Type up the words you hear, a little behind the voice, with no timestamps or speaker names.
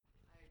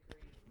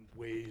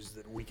ways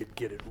that we could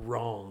get it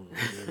wrong,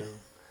 you know.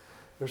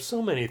 There's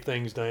so many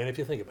things, Diane, if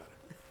you think about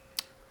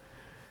it,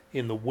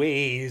 in the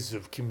ways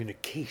of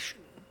communication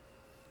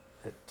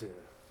that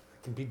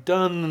can be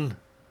done,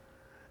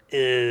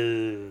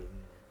 you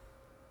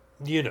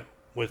know,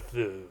 with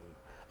the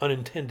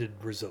unintended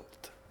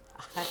result.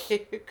 I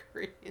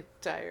agree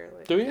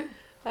entirely. Do you?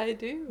 I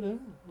do. Yeah,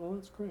 well,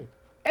 that's great.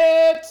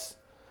 It's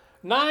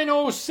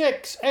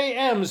 9:06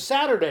 a.m.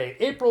 Saturday,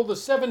 April the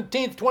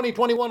 17th,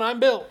 2021. I'm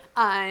Bill.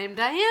 I'm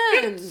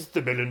Diane. It's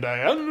the Bill and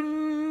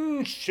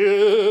Diane Show.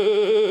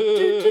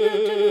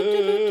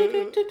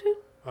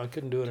 I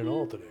couldn't do it at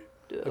all today.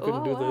 I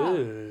couldn't do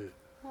the...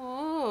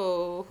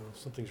 Oh.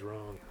 Something's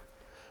wrong.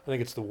 I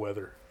think it's the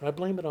weather. I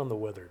blame it on the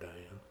weather,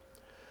 Diane.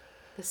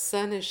 The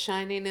sun is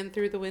shining in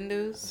through the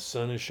windows. The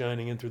sun is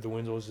shining in through the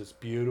windows. It's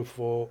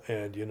beautiful.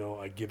 And, you know,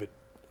 I give it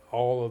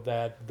all of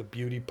that. The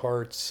beauty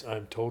parts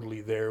I'm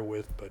totally there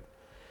with, but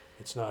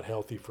it's not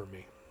healthy for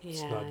me.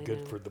 It's not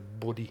good for the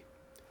booty.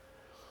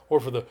 Or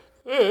for the...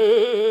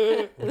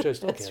 which I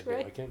still can't do.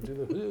 I can't do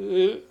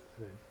the...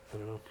 I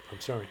don't know.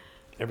 I'm sorry.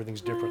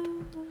 Everything's different.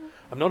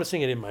 I'm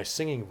noticing it in my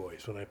singing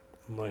voice. When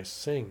I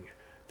sing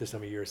this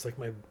time of year, it's like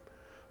my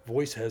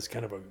voice has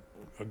kind of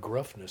a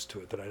gruffness to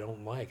it that I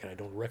don't like and I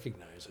don't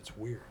recognize. It's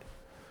weird.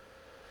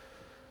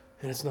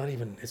 And it's not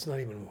even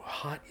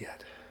hot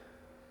yet.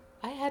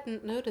 I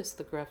hadn't noticed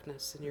the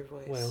gruffness in your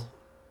voice. Well,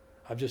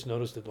 I've just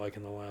noticed it like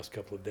in the last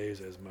couple of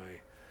days as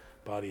my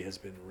body has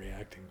been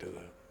reacting to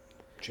the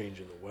change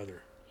in the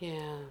weather.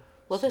 Yeah.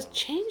 Well, the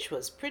change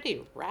was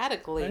pretty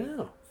radically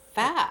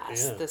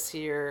fast this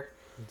year.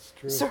 It's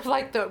true. Sort of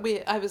like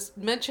I was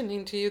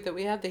mentioning to you that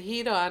we had the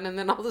heat on and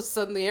then all of a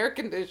sudden the air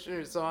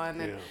conditioner's on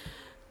and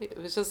it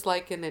was just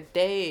like in a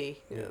day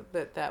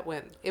that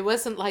went. It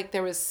wasn't like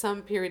there was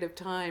some period of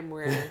time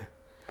where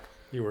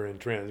you were in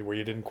trance where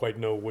you didn't quite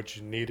know what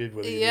you needed,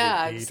 whether you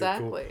needed heat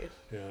exactly. or cool.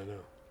 Yeah, I know.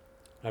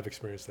 I've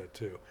experienced that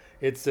too.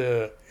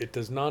 It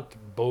does not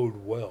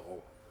bode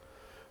well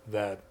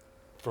that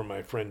for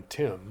my friend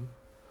Tim,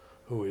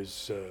 who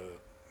is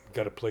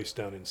got a place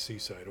down in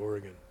Seaside,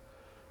 Oregon,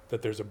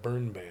 that there's a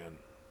burn ban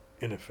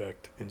in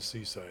effect in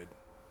Seaside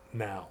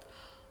now.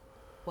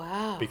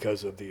 Wow.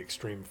 Because of the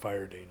extreme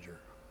fire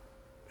danger.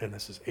 And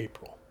this is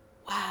April.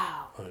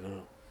 Wow. I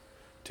know.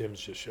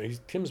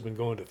 Tim's been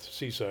going to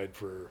Seaside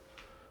for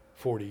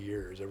 40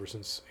 years, ever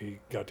since he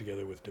got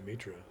together with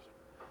Demetra,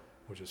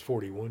 which is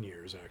 41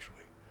 years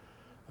actually.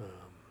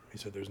 He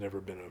said there's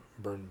never been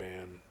a burn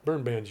ban.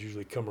 Burn bans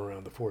usually come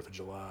around the 4th of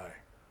July,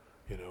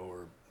 you know,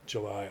 or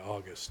July,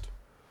 August,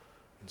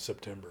 and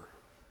September,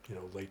 you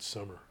know, late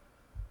summer.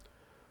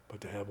 But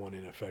to have one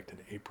in effect in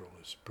April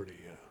is pretty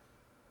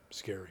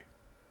scary.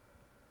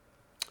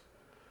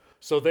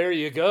 So there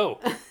you go.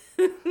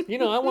 You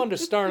know, I wanted to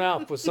start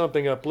out with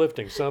something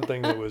uplifting,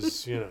 something that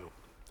was, you know,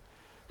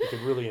 that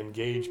could really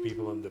engage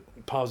people in the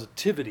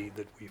positivity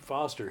that we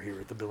foster here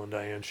at the Bill and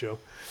Diane Show.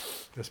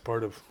 As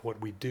part of what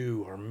we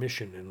do, our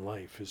mission in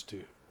life is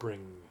to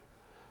bring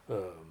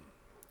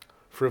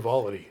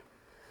frivolity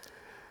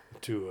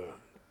to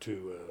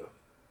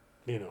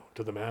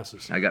the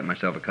masses. I got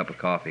myself a cup of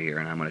coffee here,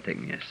 and I'm going to take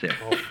me a sip.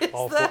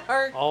 All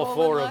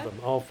four of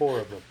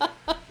them.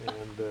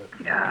 And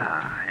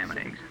ham and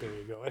eggs. There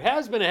you go. It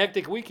has been a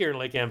hectic week here in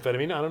Lake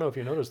Amphetamine. I don't know if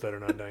you noticed that or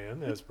not,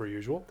 Diane, as per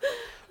usual.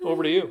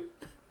 Over to you.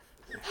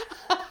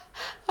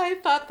 I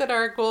thought that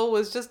our goal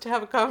was just to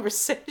have a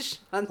conversation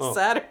on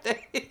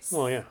Saturdays.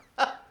 Well, yeah.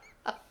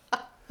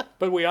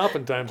 But we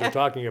oftentimes are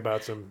talking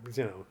about some,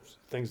 you know,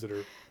 things that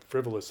are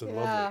frivolous and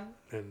lovely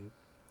and,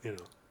 you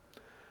know,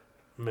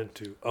 meant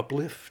to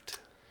uplift.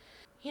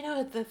 You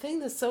know, the thing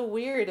that's so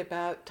weird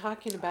about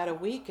talking about a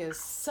week is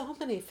so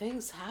many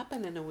things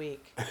happen in a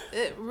week.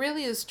 It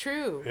really is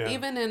true. Yeah.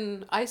 Even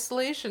in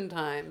isolation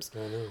times.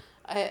 I know.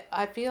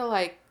 I feel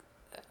like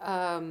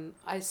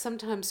I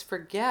sometimes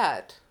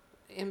forget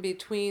in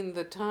between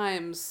the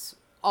times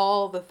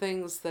all the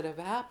things that have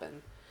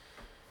happened.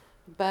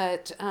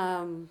 But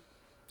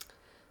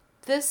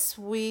this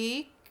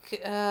week,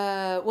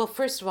 well,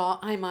 first of all,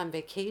 I'm on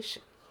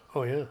vacation.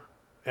 Oh, yeah.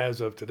 As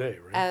of today,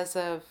 right?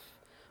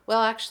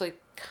 Actually,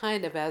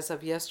 kind of as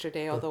of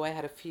yesterday, although I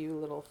had a few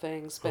little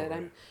things. But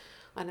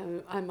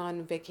I'm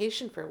on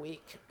vacation for a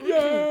week.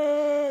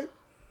 Yay!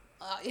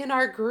 In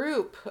our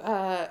group,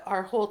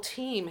 our whole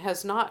team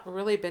has not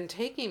really been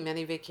taking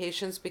many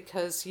vacations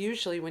because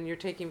usually when you're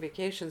taking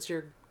vacations,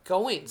 you're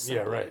going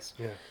someplace.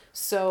 Yeah, right. Yeah.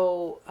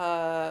 So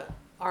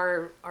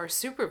our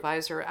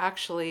supervisor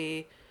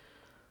actually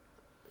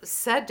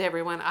said to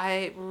everyone,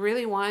 "I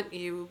really want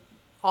you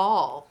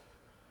all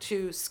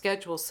to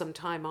schedule some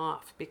time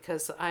off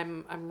because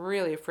I'm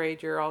really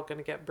afraid you're all going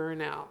to get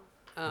burnout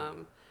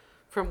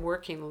from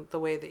working the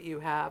way that you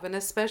have, and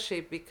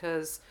especially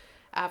because."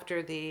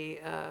 After the,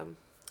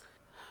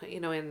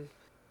 in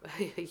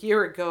a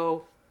year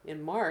ago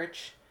in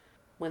March,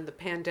 when the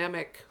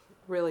pandemic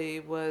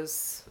really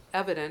was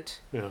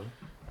evident,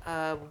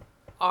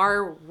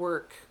 our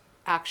work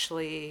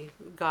actually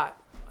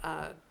got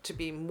to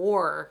be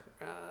more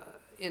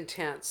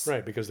intense.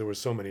 Right, because there were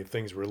so many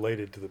things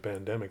related to the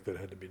pandemic that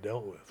had to be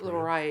dealt with.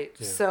 Right.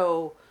 Yeah.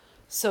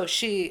 So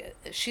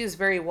she's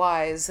very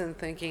wise in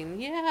thinking,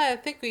 yeah, I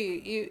think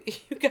you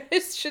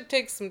guys should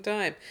take some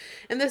time,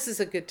 and this is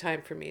a good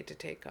time for me to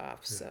take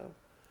off. So,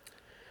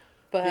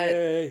 but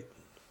Yay.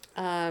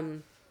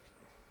 And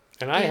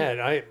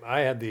I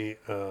had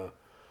the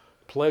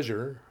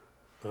pleasure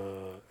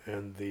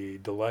and the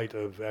delight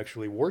of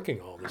actually working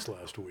all this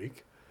last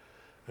week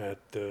at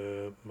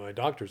my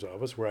doctor's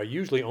office, where I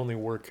usually only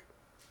work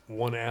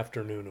one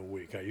afternoon a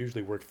week. I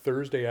usually work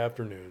Thursday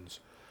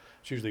afternoons.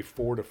 It's usually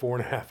 4 to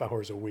 4.5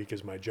 hours a week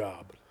is my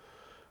job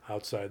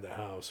outside the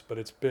house. But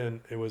it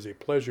was a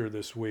pleasure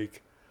this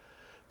week.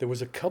 There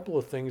was a couple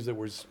of things that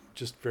was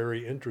just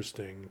very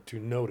interesting to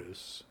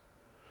notice.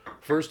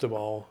 First of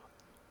all,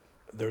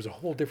 there's a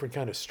whole different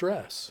kind of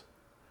stress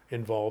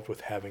involved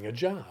with having a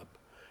job.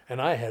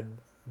 And I had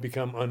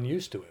become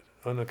unused to it,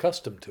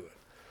 unaccustomed to it.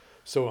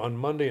 So on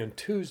Monday and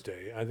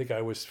Tuesday, I think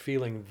I was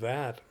feeling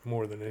that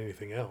more than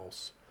anything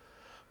else.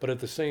 But at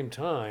the same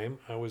time,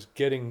 I was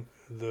getting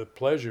the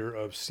pleasure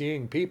of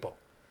seeing people,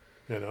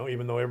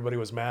 even though everybody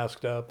was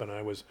masked up and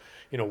I was,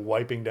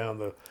 wiping down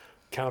the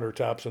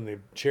countertops and the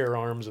chair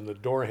arms and the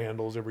door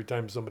handles every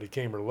time somebody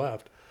came or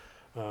left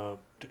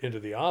into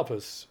the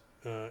office.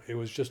 It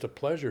was just a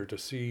pleasure to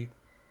see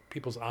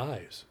people's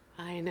eyes.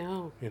 I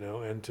know.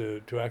 And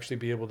to actually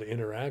be able to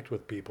interact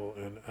with people.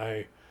 And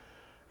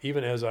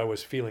even as I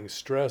was feeling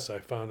stress, I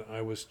found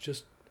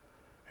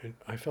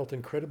I felt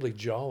incredibly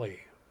jolly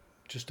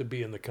just to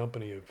be in the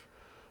company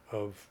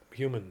of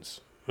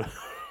humans.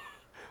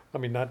 I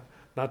mean,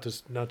 not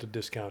to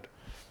discount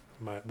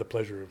the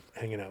pleasure of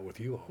hanging out with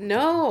you all the time.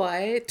 No,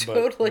 I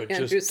totally but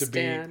just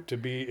understand. to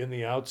be in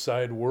the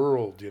outside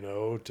world,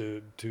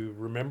 to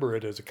remember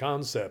it as a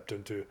concept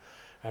and to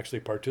actually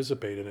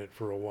participate in it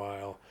for a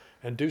while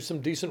and do some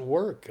decent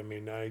work. I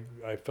mean,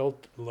 I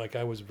felt like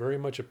I was very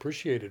much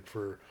appreciated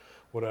for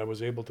what I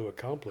was able to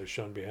accomplish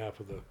on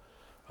behalf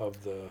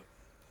of the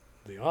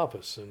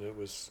office, and it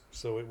was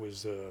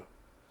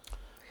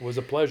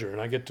a pleasure.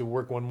 And I get to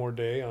work one more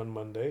day on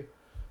Monday,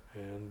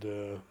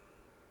 and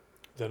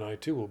then I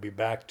too will be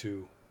back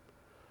to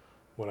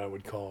what I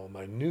would call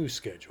my new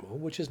schedule,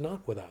 which is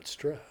not without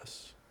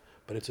stress,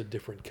 but it's a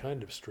different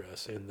kind of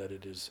stress in that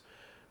it is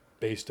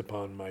based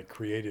upon my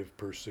creative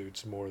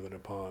pursuits more than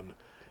upon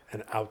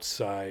an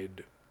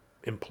outside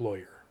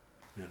employer,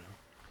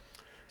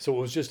 So it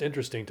was just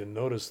interesting to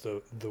notice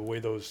the way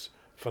those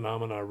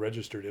phenomena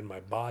registered in my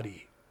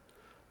body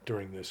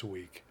during this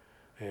week.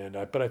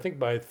 But I think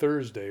by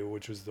Thursday,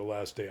 which was the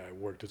last day I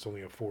worked, it's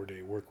only a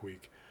 4-day work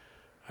week,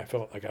 I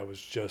felt like I was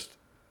just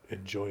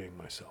enjoying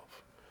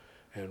myself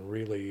and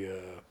really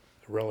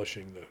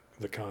relishing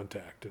the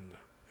contact and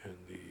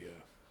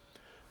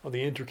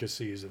the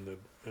intricacies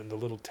and the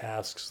little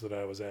tasks that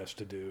I was asked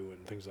to do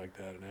and things like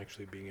that, and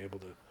actually being able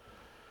to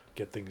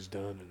get things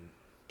done and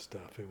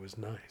stuff. It was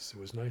nice. It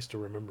was nice to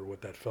remember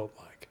what that felt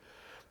like.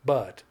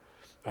 But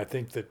I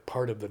think that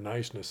part of the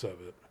niceness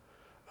of it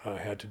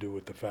had to do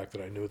with the fact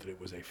that I knew that it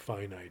was a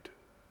finite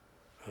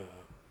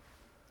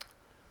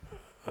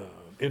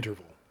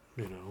interval,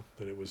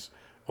 that it was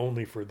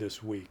only for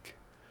this week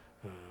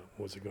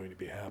was it going to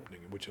be happening,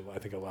 which I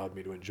think allowed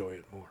me to enjoy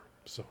it more.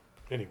 So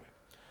anyway,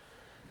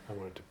 I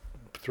wanted to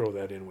throw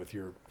that in with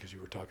because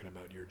you were talking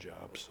about your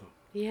job. So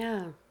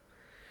Yeah.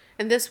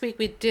 And this week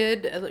we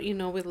did,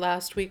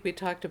 last week we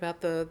talked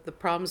about the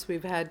problems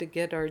we've had to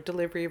get our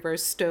delivery of our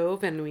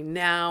stove, and we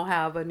now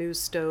have a new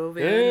stove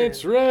in.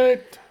 That's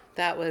right.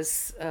 That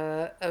was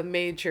a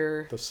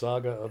major... The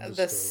saga of the stove.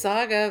 The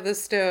saga of the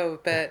stove,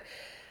 but...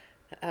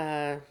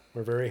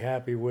 we're very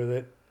happy with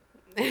it.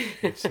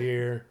 It's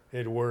here.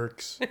 It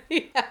works.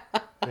 Yeah.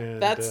 And,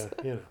 that's...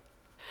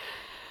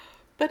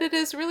 But it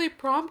has really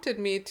prompted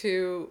me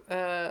to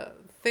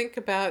think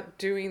about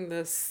doing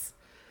this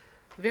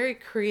very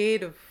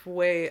creative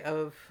way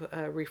of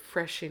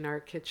refreshing our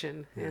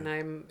kitchen, and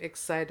I'm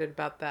excited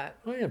about that.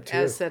 I am too.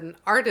 As an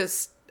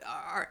artist,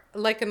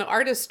 like an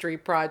artistry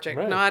project,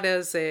 right. Not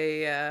as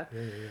a.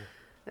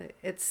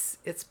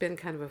 It's been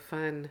kind of a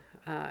fun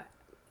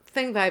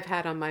thing that I've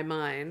had on my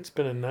mind. It's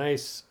been a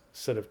nice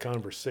set of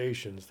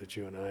conversations that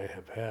you and I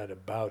have had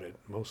about it.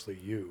 Mostly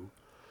you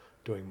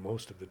doing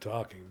most of the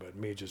talking, but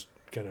me just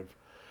kind of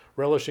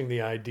relishing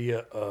the idea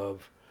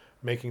of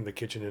making the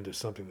kitchen into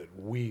something that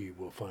we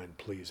will find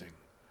pleasing,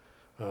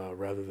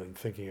 rather than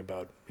thinking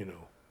about,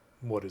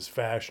 what is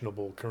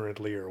fashionable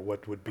currently or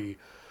what would be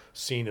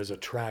seen as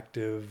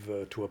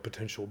attractive to a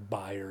potential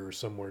buyer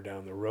somewhere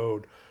down the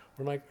road.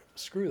 We're like,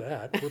 screw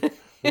that.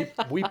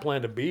 We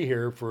plan to be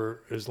here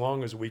for as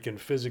long as we can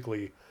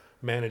physically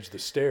manage the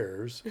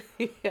stairs.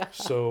 Yeah.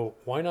 So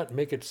why not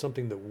make it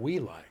something that we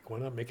like? Why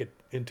not make it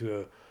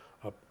into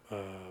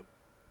a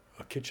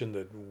kitchen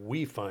that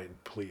we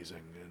find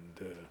pleasing?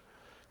 And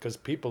because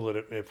people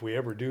if we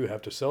ever do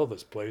have to sell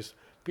this place,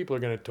 people are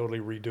going to totally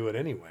redo it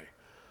anyway.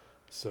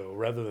 So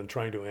rather than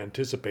trying to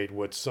anticipate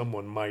what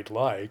someone might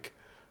like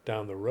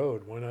down the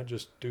road, why not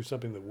just do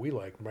something that we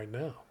like right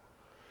now?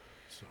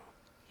 So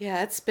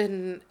Yeah, it's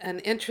been an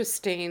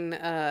interesting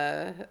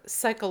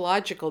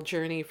psychological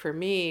journey for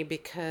me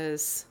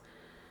because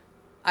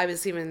I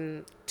was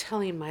even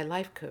telling my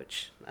life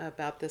coach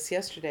about this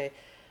yesterday.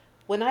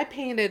 When I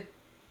painted,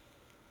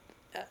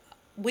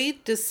 we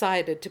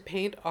decided to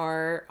paint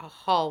our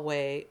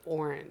hallway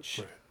orange.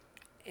 Right.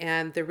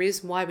 And the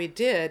reason why we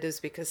did is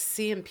because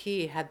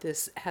C&P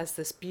has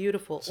this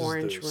beautiful This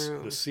orange is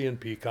room. the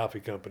C&P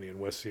Coffee Company in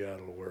West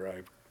Seattle, where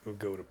I would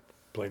go to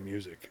play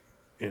music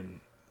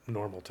in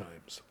normal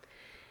times.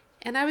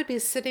 And I would be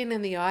sitting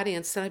in the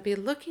audience and I'd be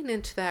looking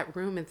into that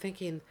room and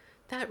thinking,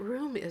 that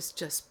room is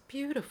just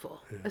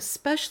beautiful,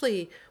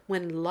 especially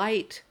when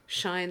light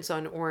shines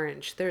on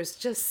orange. There's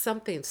just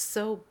something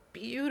so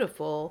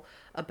beautiful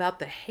about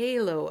the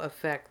halo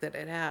effect that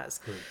it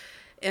has. Right.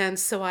 And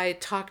so I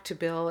talked to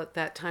Bill at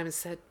that time and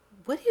said,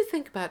 what do you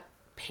think about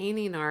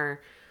painting our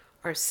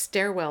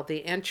stairwell,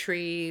 the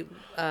entry,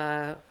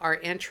 our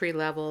entry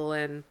level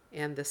and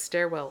the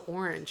stairwell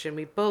orange? And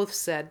we both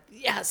said,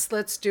 yes,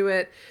 let's do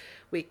it.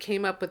 We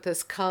came up with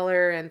this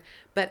color,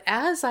 but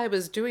as I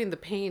was doing the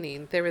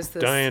painting, there was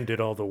this. Diane did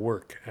all the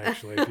work,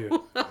 actually.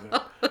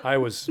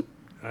 Wasn't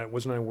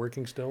I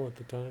working still at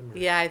the time? Or?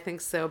 Yeah, I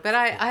think so. But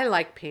I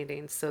like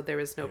painting, so there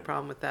was no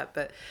problem with that.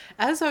 But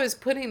as I was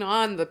putting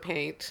on the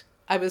paint,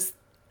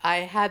 I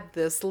had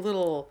this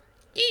little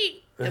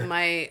in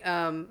my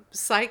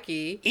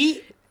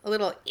psyche, a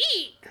little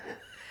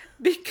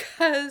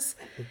because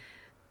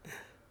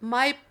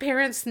my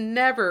parents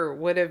never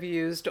would have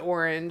used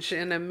orange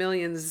in a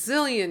million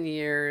zillion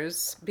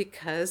years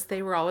because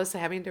they were always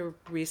having to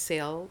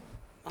resell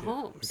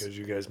homes. Because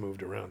you guys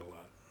moved around a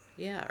lot.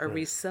 Yeah, or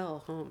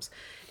resell homes.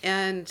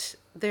 And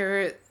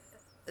there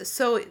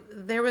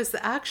was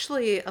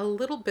actually a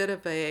little bit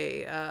of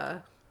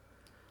a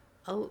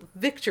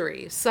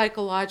victory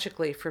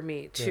psychologically for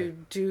me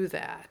to do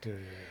that. Yeah.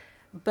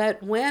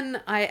 But when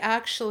I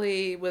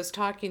actually was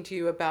talking to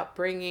you about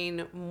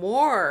bringing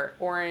more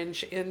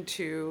orange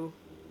into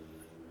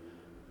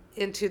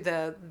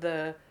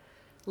the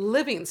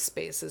living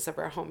spaces of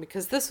our home,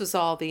 because this was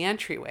all the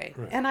entryway,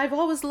 and I've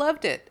always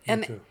loved it,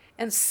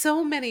 and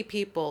so many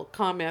people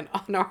comment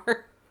on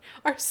our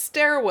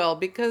stairwell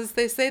because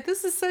they say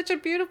this is such a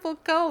beautiful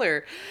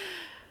color.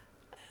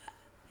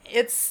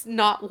 It's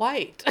not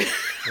white.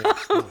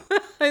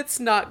 It's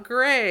not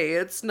gray.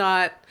 It's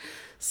not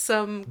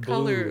some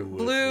color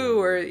blue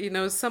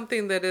or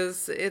something that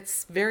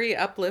it's very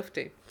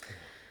uplifting.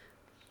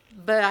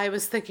 But I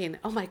was thinking,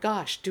 oh my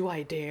gosh, do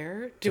I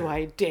dare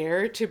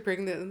to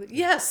bring the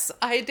yes,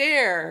 I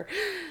dare.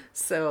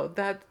 So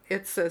that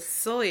it's a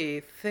silly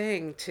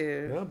thing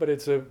to. No, but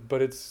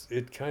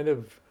it kind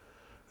of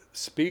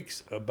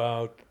speaks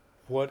about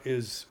what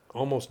is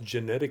almost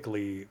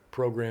genetically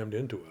programmed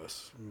into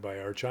us by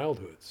our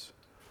childhoods.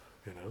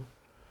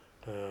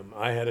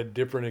 I had a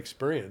different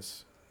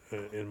experience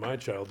in my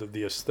childhood.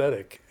 The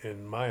aesthetic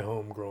in my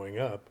home growing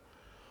up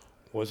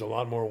was a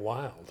lot more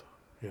wild.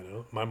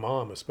 My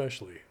mom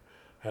especially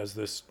has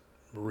this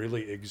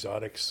really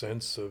exotic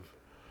sense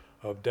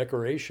of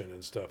decoration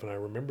and stuff. And I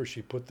remember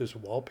she put this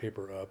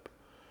wallpaper up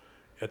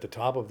at the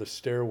top of the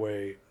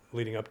stairway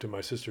leading up to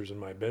my sister's and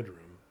my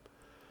bedroom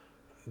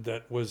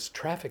that was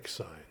traffic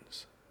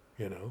signs.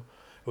 It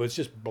was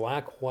just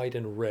black, white,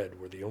 and red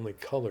were the only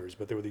colors,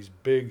 but there were these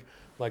big,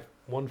 like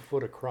 1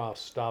 foot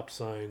across stop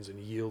signs and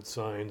yield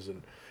signs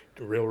and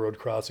railroad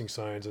crossing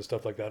signs and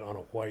stuff like that on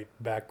a white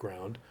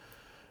background.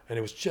 And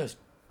it was just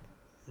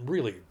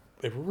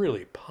it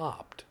really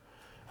popped.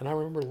 And I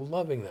remember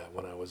loving that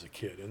when I was a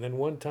kid. And then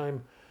one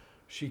time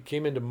she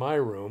came into my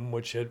room,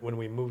 when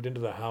we moved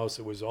into the house,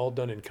 it was all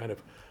done in kind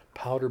of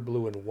powder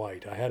blue and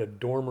white. I had a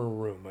dormer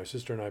room. My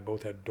sister and I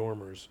both had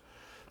dormers.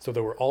 So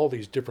there were all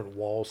these different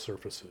wall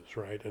surfaces,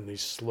 right? And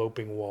these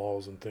sloping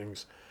walls and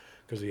things,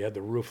 because you had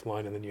the roof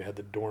line and then you had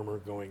the dormer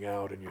going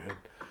out,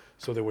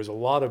 so there was a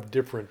lot of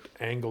different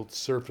angled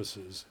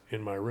surfaces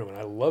in my room. And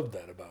I loved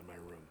that about my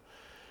room.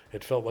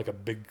 It felt like a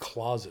big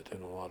closet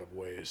in a lot of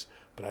ways,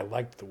 but I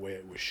liked the way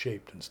it was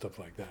shaped and stuff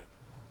like that.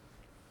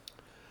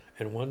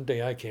 And one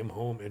day I came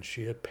home and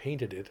she had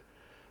painted it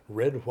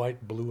red,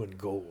 white, blue, and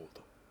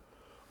gold.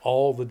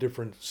 All the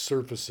different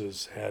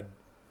surfaces had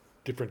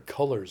different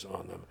colors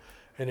on them,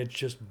 and it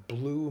just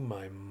blew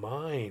my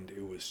mind.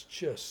 It was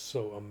just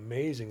so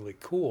amazingly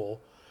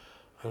cool.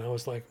 And I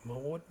was like,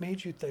 Mom, what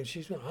made you think?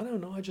 She's going, I don't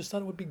know, I just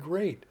thought it would be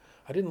great.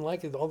 I didn't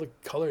like it, all the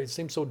color, it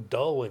seemed so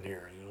dull in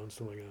here, and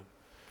stuff like that.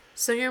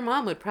 So your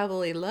mom would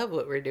probably love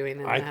what we're doing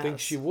in the house. I think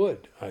she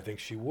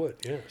would,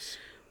 yes.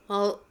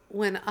 Well,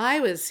 when I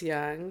was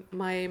young,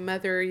 my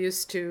mother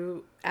used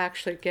to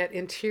actually get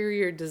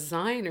interior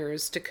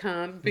designers to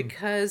come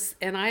because,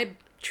 and I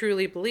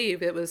truly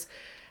believe it was,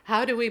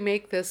 how do we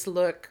make this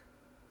look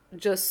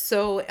just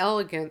so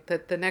elegant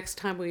that the next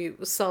time we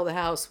sell the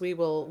house, we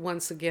will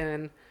once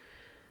again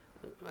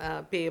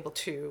be able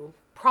to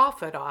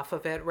profit off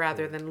of it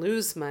rather than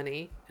lose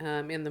money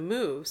in the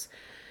moves.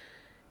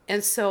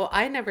 And so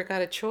I never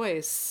got a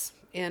choice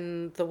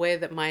in the way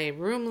that my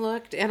room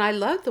looked. And I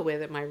loved the way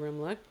that my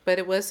room looked, but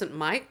it wasn't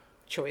my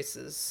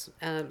choices.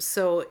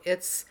 So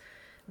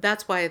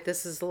that's why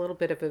this is a little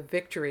bit of a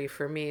victory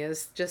for me,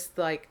 is just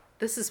like,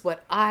 this is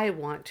what I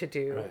want to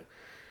do. Right.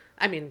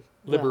 I mean,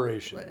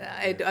 Liberation. well,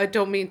 I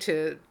don't mean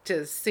to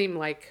seem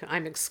like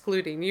I'm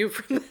excluding you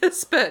from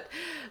this, but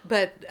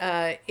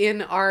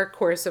in our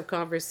course of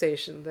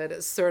conversation, that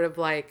it's sort of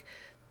like,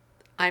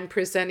 I'm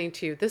presenting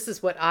to you, this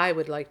is what I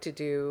would like to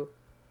do.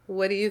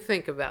 What do you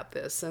think about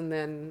this? And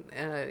then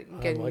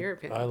getting your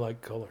opinion. I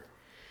like color.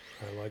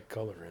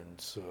 And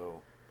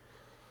so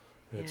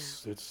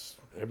it's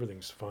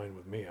everything's fine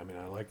with me. I mean,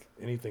 I like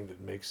anything that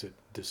makes it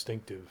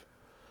distinctive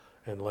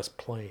and less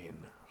plain.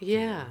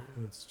 Yeah.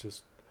 It's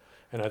just,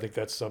 and I think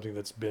that's something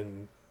that's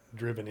been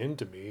driven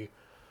into me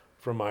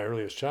from my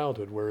earliest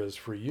childhood. Whereas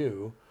for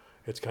you,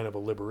 it's kind of a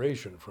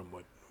liberation from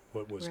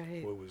what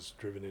was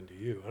driven into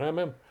you. And I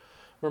remember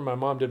my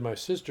mom did my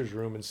sister's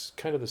room, and it's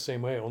kind of the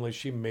same way, only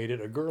she made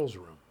it a girl's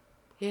room.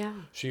 Yeah.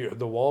 She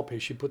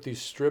put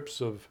these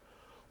strips of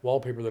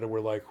wallpaper that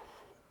were like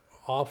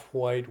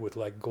off-white with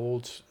like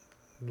gold,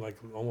 like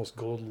almost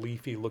gold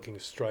leafy looking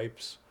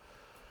stripes.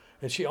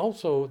 And she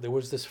also, there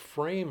was this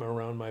frame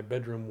around my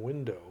bedroom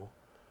window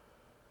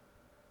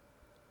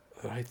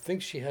that I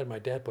think she had my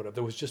dad put up.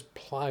 There was just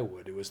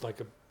plywood. It was like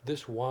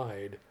this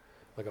wide,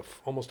 like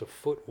almost a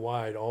foot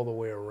wide all the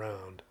way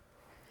around.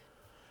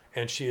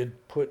 And she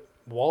had put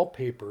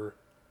wallpaper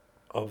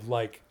of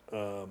like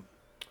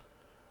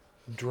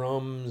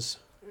drums,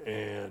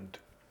 and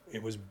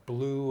it was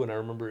blue, and I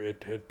remember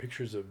it had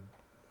pictures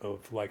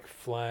of like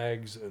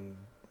flags and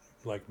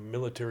like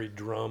military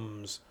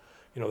drums,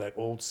 you know, that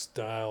old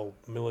style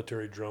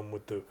military drum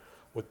with the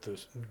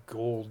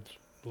gold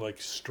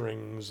like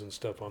strings and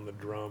stuff on the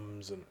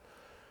drums, and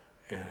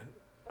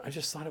I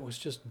just thought it was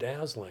just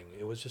dazzling.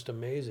 It was just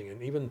amazing.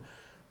 And even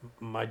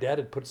my dad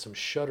had put some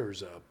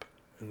shutters up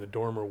in the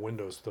dormer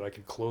windows so that I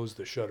could close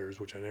the shutters,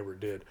 which I never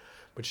did,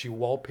 but she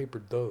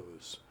wallpapered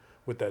those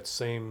with that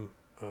same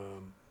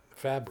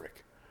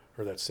fabric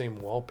or that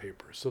same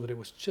wallpaper, so that it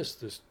was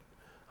just this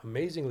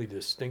amazingly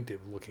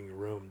distinctive looking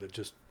room that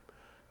just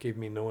gave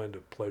me no end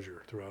of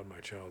pleasure throughout my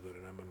childhood.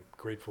 And I'm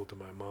grateful to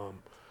my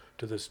mom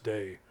to this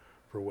day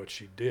for what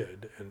she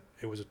did, and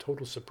it was a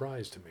total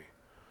surprise to me,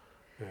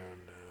 and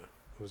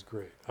it was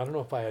great. I don't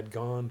know if I had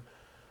gone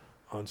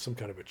on some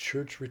kind of a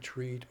church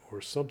retreat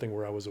or something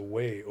where I was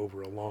away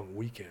over a long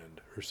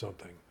weekend or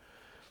something,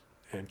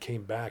 and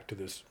came back to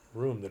this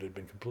room that had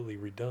been completely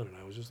redone, and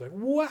I was just like,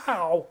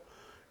 wow,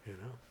 you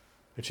know.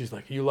 And she's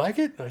like, you like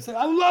it? And I said,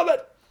 I love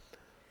it.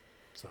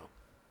 So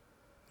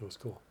it was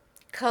cool.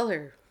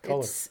 Color.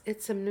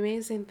 It's an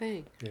amazing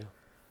thing. Yeah.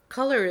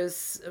 Color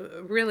is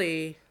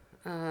really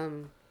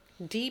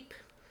deep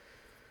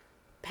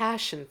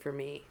passion for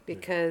me,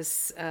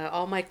 because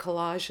all my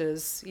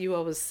collages, you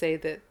always say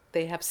that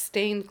they have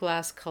stained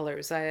glass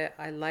colors. I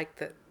like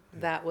that.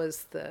 That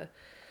was the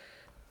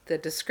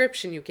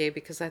description you gave,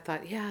 because I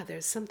thought, yeah,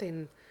 there's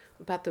something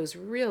about those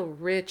real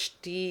rich,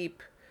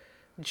 deep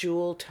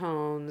jewel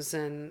tones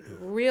and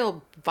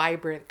real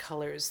vibrant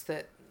colors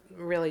that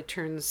really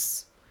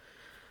turns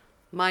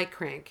my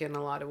crank in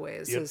a lot of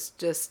ways. Yep. Is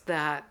just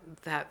that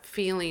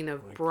feeling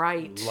of like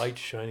bright light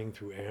shining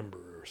through amber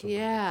or something.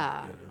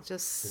 Yeah, like that, you know?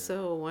 Just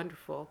so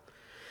wonderful.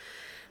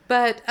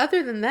 But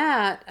other than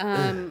that,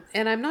 and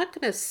I'm not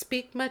going to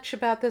speak much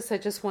about this, I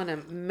just want to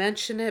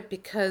mention it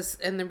because,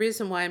 and the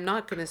reason why I'm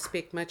not going to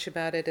speak much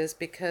about it is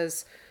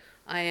because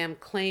I am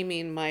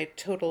claiming my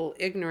total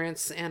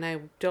ignorance, and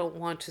I don't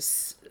want to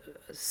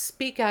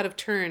speak out of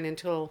turn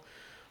until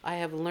I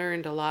have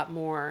learned a lot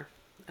more.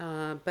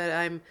 But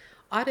I'm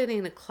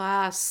auditing a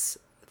class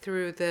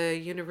through the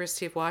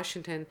University of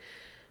Washington,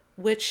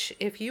 which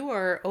if you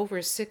are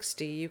over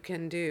 60, you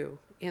can do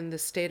in the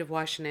state of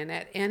Washington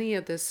at any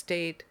of the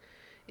state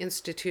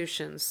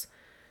institutions.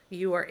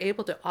 You are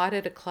able to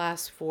audit a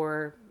class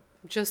for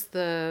just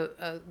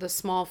the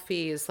small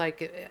fees.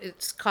 Like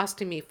it's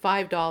costing me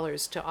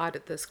 $5 to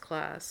audit this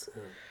class.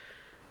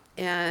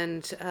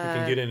 And you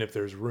can get in if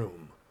there's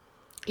room.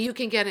 You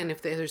can get in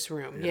if there's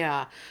room,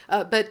 yeah.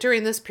 But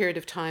during this period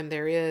of time,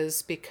 there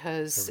is,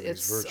 because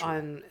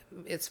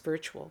it's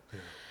virtual. Yeah.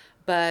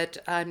 But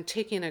I'm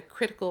taking a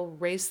critical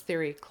race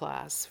theory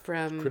class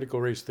from...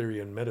 Critical race theory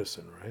in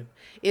medicine, right?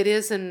 It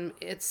is,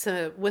 it's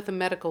with a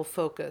medical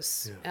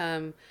focus. Yeah.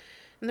 And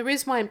the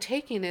reason why I'm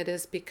taking it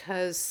is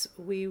because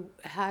we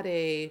had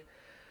a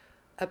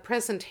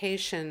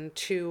presentation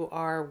to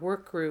our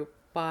work group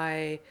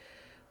by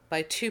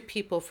two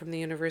people from the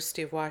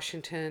University of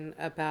Washington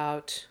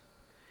about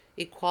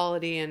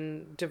equality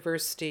and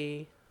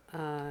diversity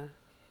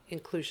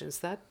inclusion. Is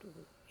that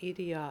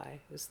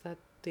EDI? Is that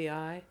the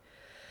I?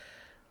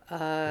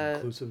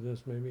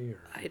 Inclusiveness, maybe?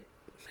 Or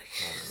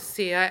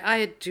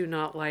I do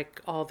not like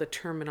all the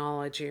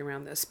terminology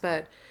around this,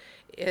 but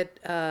it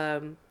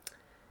and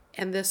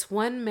this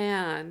one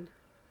man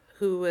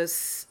who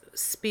was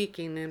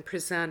speaking and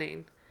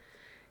presenting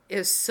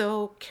is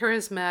so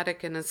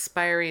charismatic and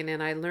inspiring,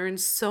 and I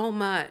learned so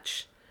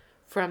much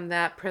from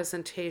that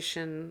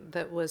presentation.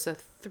 That was a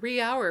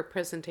 3-hour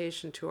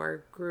presentation to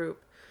our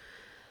group,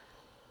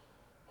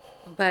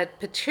 but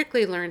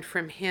particularly learned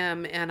from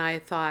him, and I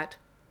thought,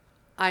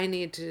 I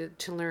need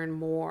to learn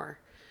more.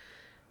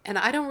 And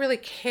I don't really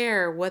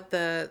care what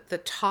the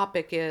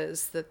topic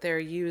is that they're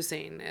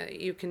using.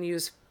 You can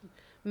use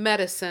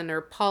medicine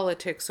or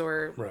politics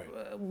or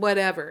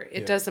whatever.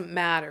 It doesn't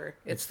matter.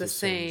 It's the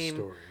same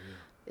story.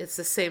 Yeah. It's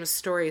the same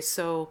story.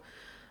 So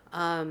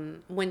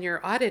when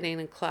you're auditing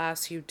in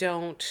class, you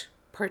don't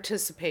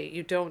participate.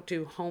 You don't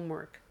do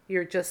homework.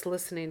 You're just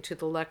listening to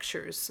the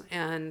lectures,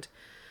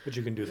 But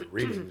you can do the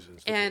readings and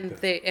stuff and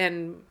like that.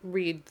 and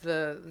read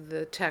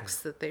the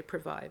text that they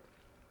provide.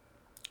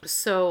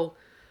 So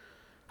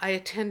I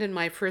attended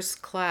my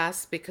first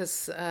class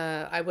because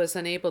I was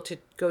unable to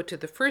go to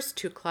the first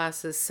two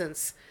classes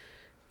since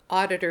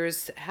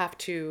auditors have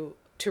to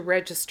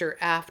register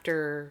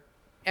after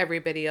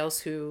everybody else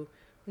who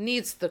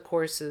needs the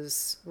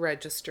courses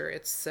register.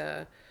 It's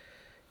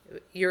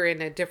you're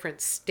in a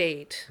different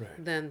state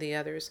than the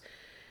others.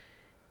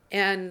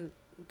 And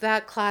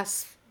that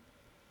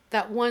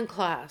one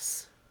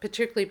class,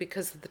 particularly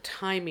because of the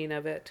timing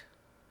of it,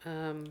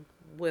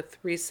 with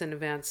recent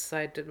events,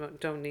 I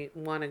don't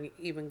want to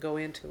even go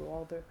into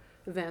all the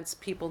events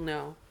people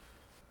know,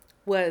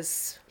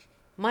 was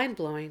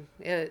mind-blowing.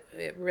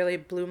 It really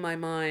blew my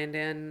mind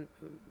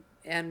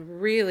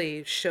and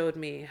really showed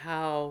me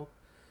how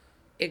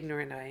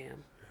ignorant I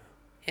am.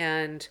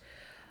 And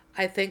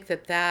I think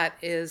that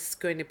is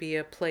going to be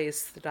a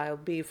place that I'll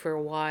be for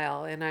a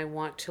while, and I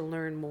want to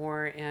learn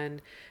more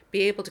and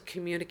be able to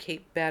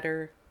communicate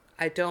better.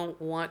 I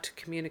don't want to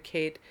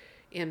communicate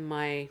in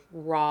my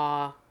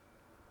raw,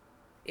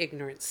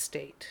 ignorant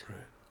state. Right.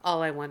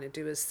 All I want to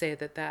do is say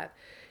that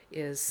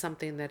is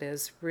something that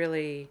is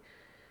really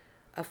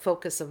a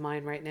focus of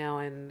mine right now,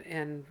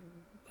 and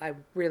I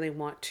really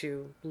want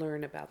to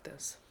learn about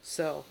this.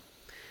 So,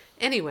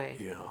 anyway.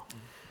 Yeah.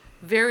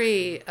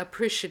 Very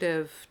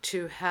appreciative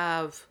to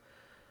have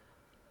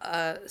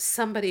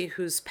somebody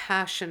whose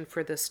passion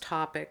for this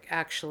topic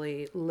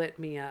actually lit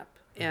me up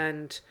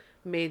and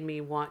made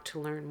me want to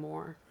learn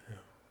more.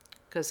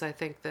 Because I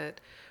think that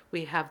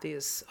we have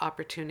these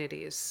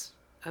opportunities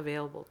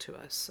available to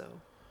us. So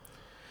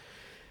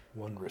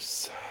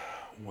wondrous.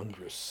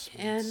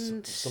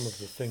 And some of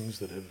the things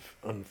that have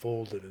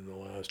unfolded in the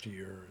last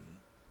year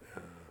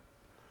and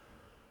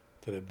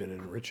that have been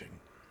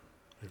enriching.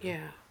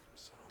 Yeah.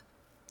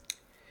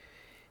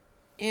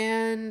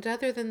 And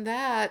other than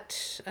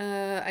that,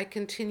 I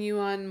continue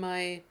on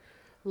my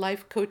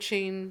life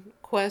coaching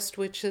quest,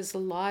 which is a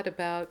lot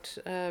about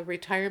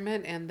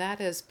retirement, and that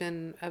has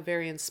been a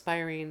very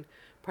inspiring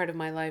part of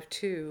my life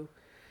too.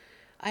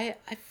 I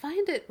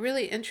find it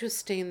really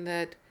interesting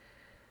that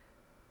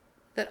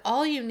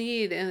all you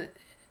need, and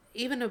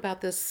even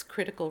about this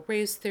critical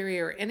race theory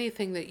or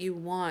anything that you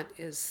want,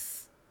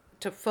 is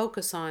to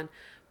focus on.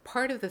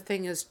 Part of the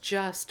thing is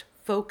just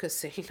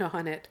focusing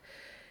on it.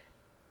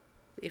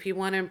 If you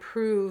want to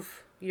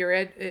improve your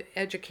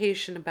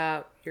education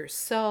about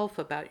yourself,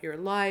 about your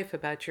life,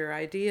 about your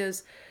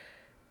ideas,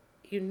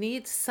 you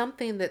need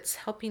something that's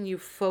helping you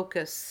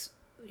focus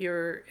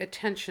your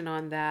attention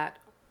on that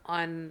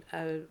on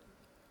a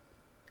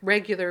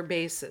regular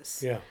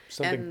basis. Yeah,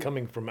 something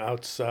coming from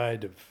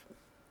outside of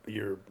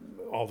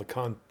all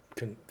the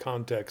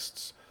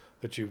contexts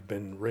that you've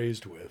been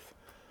raised with.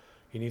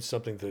 You need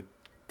something that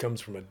comes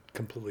from a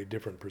completely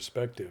different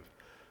perspective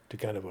to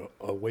kind of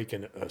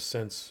awaken a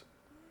sense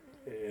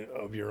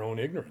of your own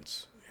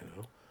ignorance,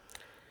 and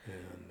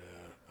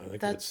I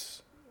think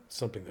that's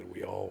something that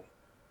we all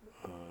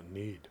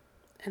need.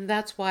 And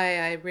that's why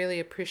I really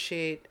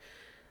appreciate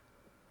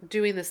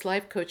doing this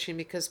life coaching,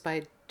 because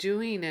by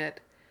doing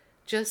it,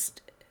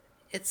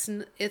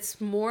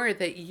 it's more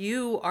that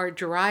you are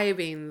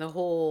driving the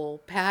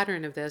whole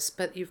pattern of this,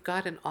 but you've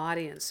got an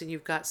audience and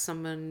you've got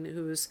someone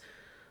who's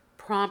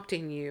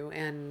prompting you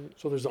and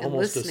so there's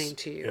almost listening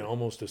to you.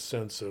 Almost a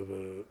sense of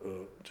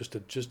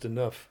just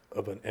enough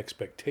of an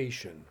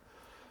expectation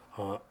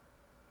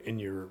in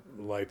your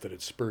life that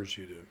it spurs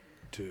you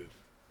to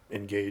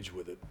engage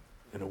with it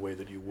in a way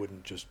that you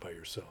wouldn't just by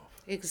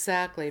yourself.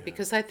 Exactly,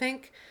 because I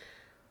think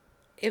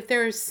if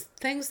there's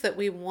things that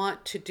we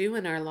want to do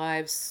in our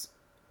lives,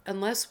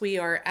 unless we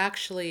are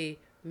actually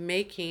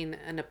making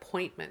an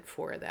appointment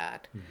for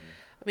that. I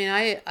mean,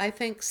 I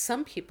think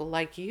some people,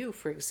 like you,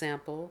 for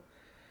example,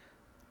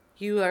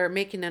 you are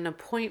making an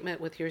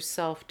appointment with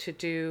yourself to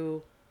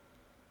do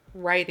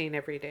writing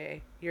every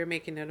day. You're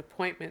making an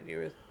appointment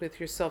with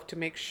yourself to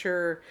make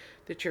sure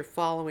that you're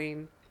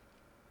following,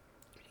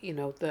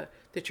 that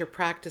you're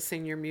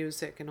practicing your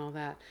music and all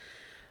that.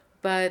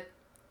 But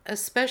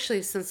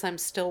especially since I'm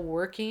still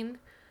working,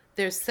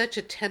 there's such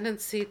a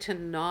tendency to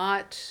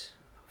not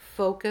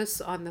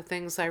focus on the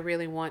things I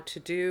really want to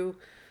do,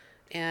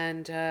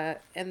 and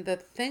the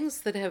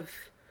things that have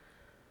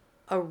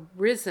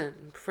arisen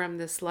from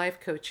this life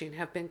coaching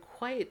have been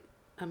quite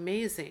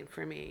amazing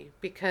for me,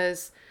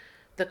 because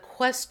the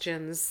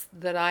questions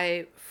that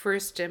I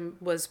first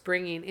was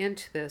bringing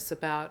into this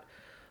about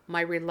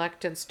my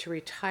reluctance to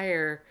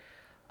retire,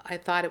 I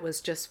thought it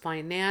was just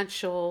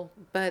financial,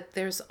 but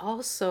there's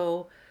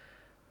also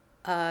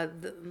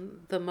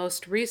the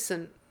most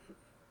recent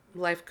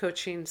life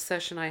coaching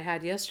session I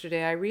had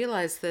yesterday, I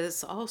realized that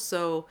it's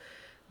also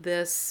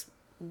this,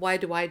 why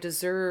do I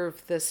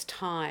deserve this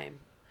time?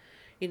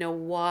 You know,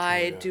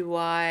 why yeah. do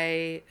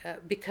I,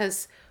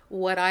 because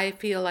what I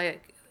feel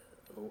like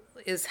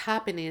is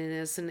happening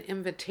is an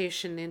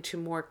invitation into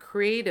more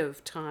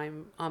creative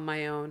time on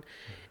my own.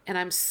 And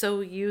I'm so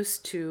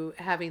used to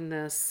having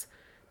this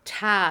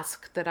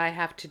task that I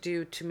have to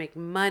do to make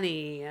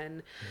money,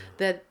 and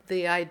that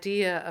the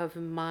idea of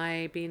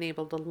my being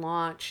able to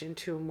launch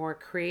into a more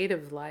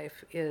creative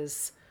life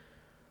is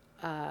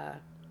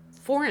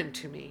foreign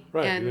to me,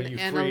 Right.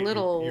 and a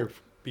little. You're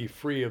be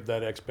free of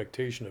that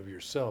expectation of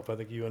yourself. I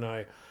think you and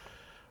I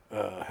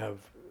have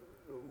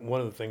one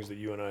of the things that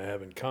you and I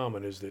have in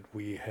common is that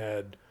we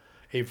had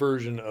a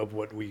version of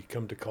what we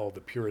come to call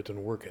the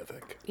Puritan work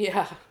ethic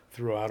Yeah.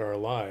 throughout our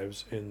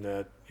lives. In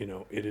that,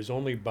 it is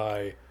only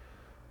by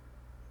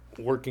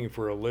working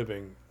for a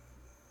living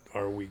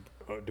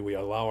do we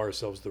allow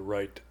ourselves the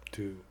right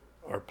to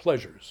our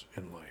pleasures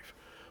in life,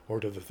 or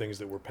to the things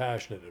that we're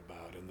passionate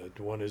about, and that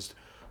one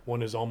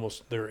is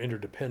almost, they're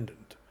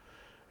interdependent.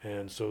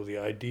 And so the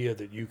idea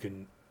that you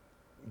can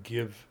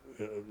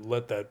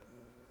let the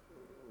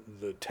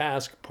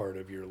task part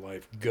of your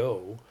life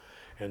go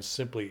and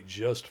simply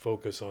just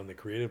focus on the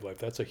creative life,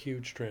 that's a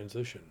huge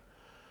transition.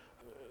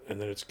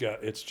 And then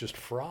it's just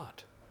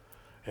fraught.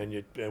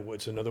 And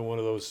it's another one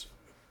of those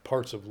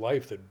parts of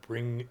life that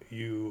bring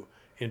you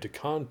into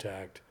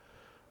contact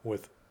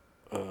with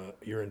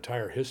your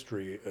entire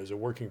history as a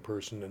working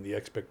person, and the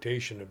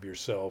expectation of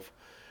yourself,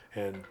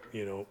 and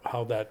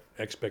how that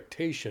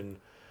expectation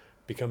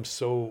becomes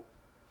so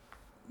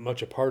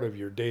much a part of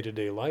your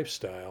day-to-day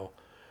lifestyle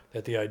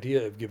that the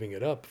idea of giving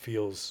it up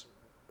feels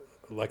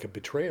like a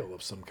betrayal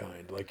of some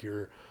kind, like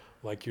you're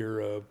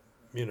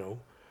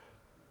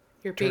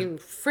You're being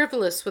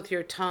frivolous with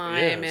your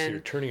time, yes, and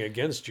you're turning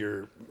against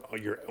your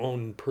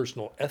own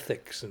personal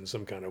ethics in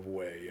some kind of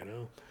way.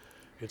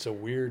 It's a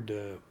weird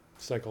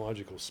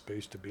psychological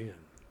space to be in.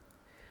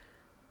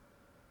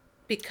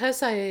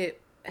 because I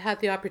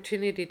had the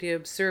opportunity to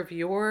observe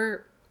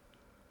your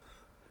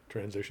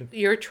Transition.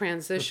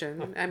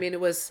 transition. I mean, it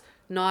was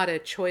not a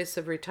choice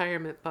of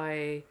retirement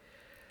by,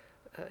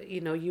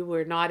 you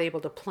were not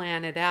able to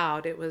plan it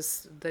out. It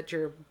was that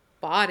your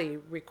body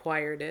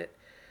required it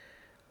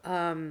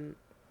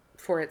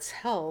for its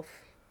health.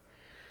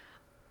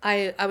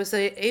 I was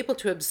able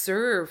to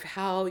observe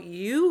how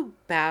you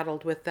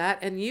battled with that,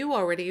 and you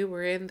already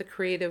were in the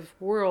creative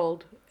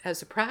world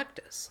as a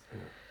practice.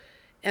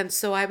 And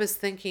so I was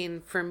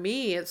thinking, for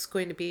me, it's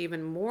going to be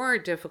even more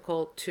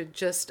difficult to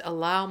just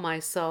allow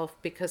myself,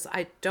 because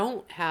I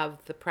don't have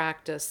the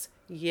practice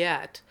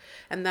yet.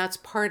 And that's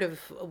part of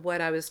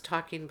what I was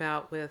talking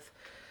about with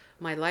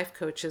my life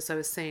coaches. I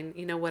was saying,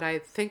 what I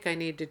think I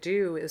need to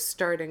do is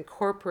start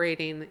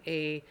incorporating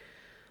a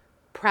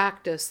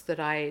practice that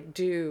I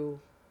do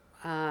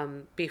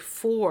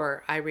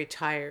before I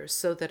retire,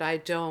 so that I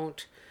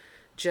don't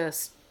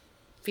just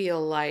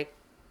feel like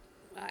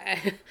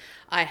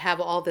I have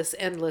all this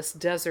endless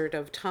desert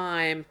of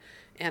time,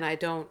 and I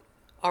don't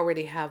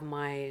already have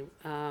my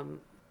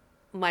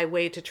my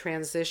way to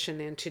transition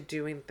into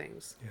doing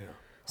things. Yeah.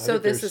 So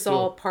this is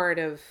all part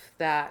of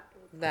that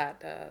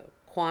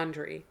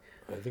quandary.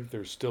 I think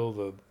there's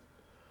still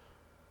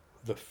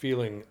the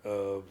feeling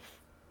of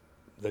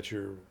that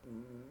you're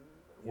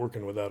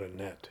working without a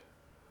net.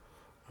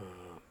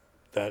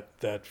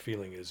 That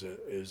feeling is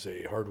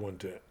a hard one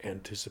to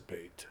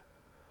anticipate.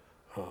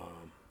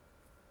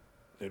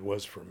 It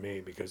was for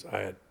me, because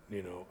I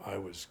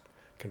was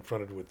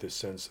confronted with this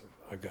sense of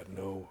I've got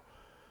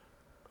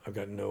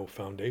no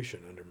foundation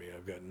under me.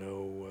 I've got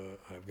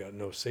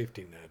no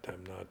safety net.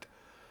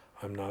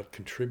 I'm not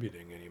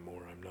contributing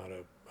anymore. I'm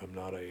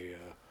not a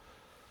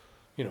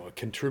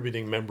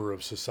contributing member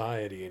of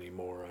society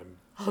anymore.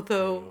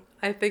 Although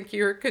I think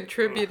you're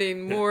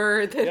contributing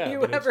more than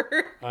you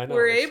ever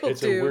were able to.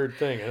 It's a weird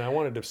thing. And I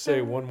wanted to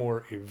say one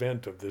more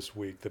event of this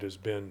week that has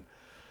been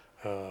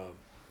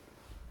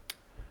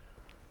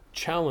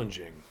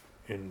challenging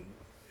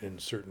in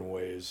certain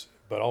ways,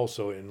 but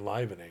also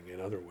enlivening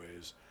in other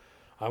ways.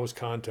 I was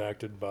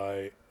contacted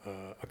by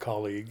a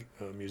colleague,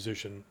 a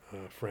musician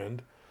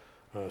friend,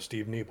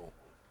 Steve Niebel,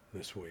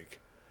 this week.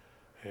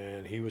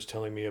 And he was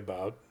telling me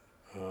about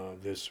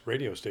this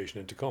radio station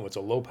in Tacoma. It's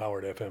a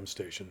low-powered FM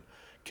station,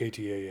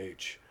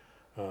 KTAH,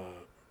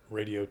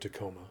 Radio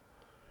Tacoma.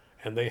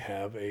 And they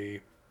have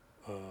a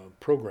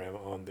program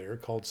on there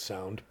called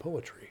Sound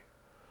Poetry.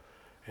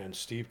 And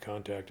Steve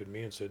contacted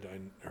me and said,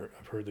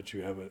 I've heard that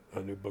you have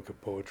a new book of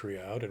poetry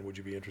out, and would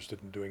you be interested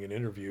in doing an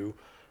interview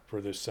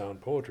for this Sound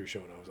Poetry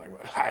show? And I was like,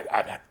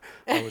 well,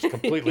 I was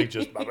completely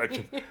just...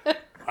 Pardon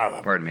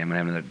me, I'm going to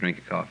have another drink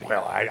of coffee.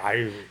 Well,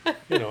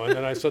 and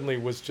then I suddenly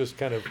was just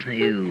kind of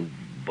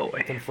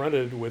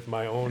confronted with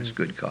my own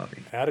good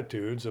coffee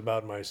attitudes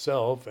about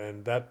myself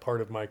and that part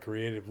of my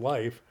creative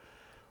life,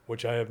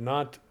 which has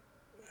not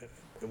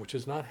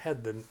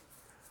had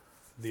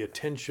the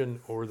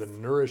attention or the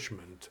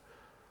nourishment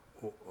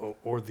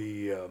or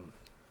the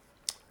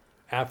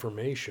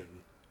affirmation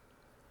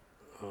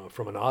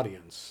from an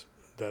audience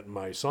that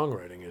my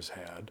songwriting has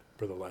had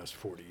for the last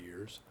 40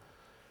 years.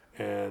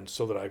 And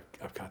so that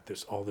I've got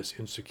all this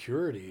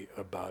insecurity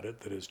about it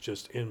that is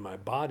just in my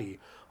body.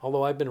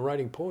 Although I've been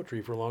writing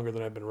poetry for longer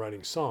than I've been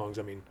writing songs.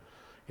 I mean,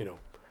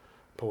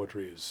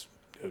 poetry is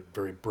a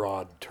very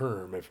broad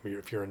term. If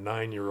you're a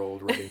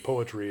 9-year-old writing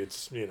poetry,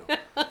 it's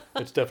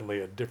it's definitely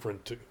a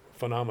different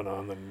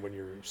phenomenon than when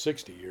you're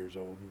 60 years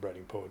old and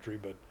writing poetry.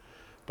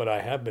 But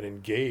I have been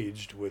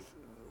engaged with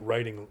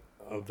writing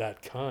of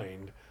that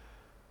kind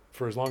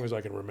for as long as I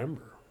can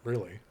remember,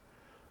 really,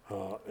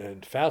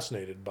 and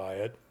fascinated by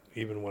it,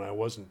 even when I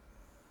wasn't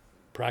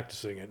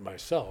practicing it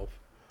myself.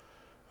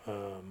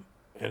 And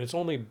it's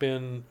only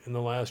been in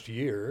the last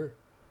year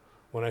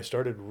when I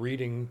started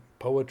reading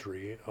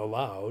poetry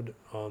aloud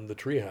on the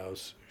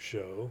Treehouse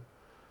show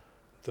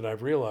that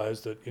I've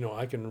realized that,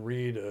 I can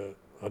read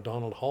a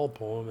Donald Hall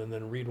poem and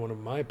then read one of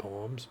my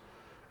poems,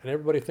 and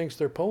everybody thinks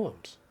they're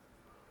poems,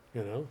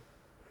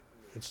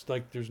 It's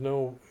like there's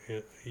no,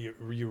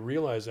 you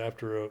realize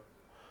after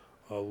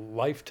a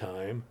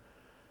lifetime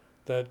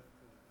that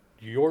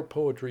your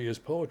poetry is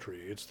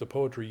poetry. It's the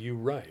poetry you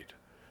write.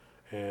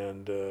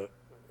 And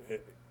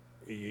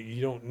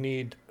you don't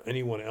need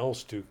anyone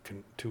else to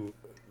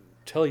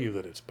tell you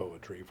that it's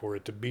poetry for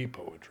it to be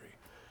poetry.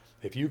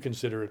 If you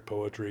consider it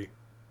poetry,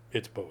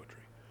 it's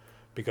poetry.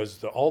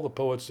 Because all the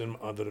poets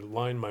that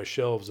line my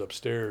shelves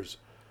upstairs,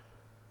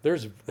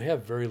 they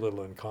have very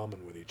little in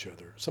common with each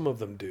other. Some of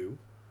them do.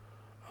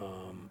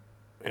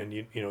 And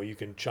you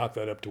can chalk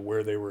that up to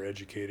where they were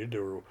educated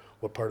or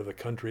what part of the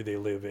country they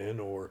live in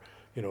or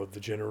the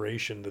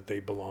generation that they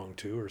belong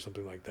to or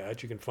something like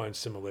that. You can find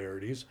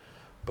similarities,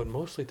 but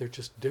mostly they're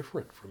just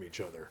different from each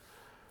other.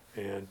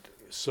 And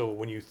so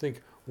when you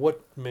think,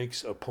 what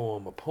makes a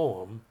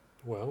poem,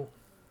 well,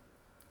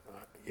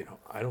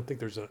 I don't think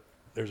there's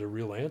a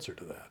real answer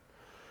to that.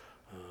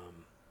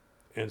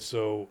 And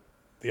so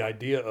the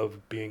idea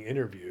of being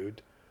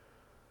interviewed,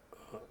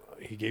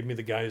 he gave me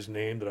the guy's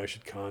name that I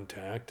should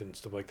contact and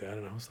stuff like that.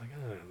 And I was like,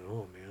 I don't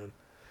know, man.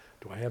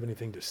 Do I have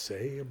anything to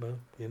say about,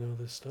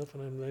 this stuff?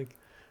 And I'm like,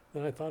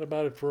 then I thought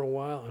about it for a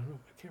while. I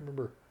can't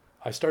remember.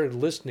 I started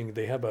listening.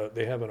 They have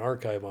an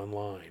archive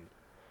online.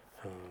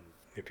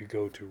 If you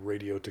go to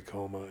Radio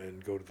Tacoma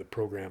and go to the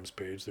programs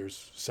page,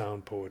 there's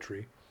sound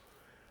poetry.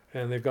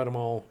 And they've got them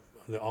all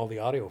the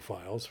audio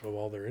files of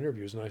all their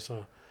interviews. And I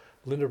saw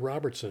Linda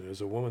Robertson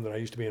is a woman that I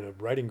used to be in a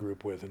writing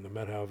group with in the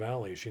Methow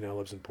Valley. She now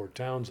lives in Port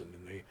Townsend,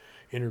 and they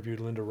interviewed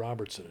Linda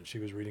Robertson, and she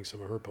was reading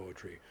some of her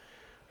poetry.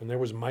 And there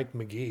was Mike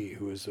McGee,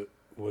 who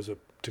was a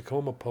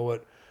Tacoma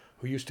poet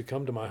who used to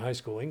come to my high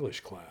school English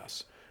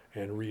class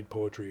and read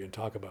poetry and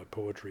talk about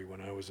poetry when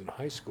I was in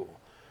high school.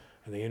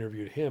 And they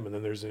interviewed him. And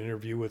then there's an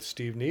interview with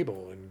Steve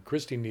Niebel, and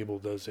Christy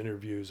Niebel does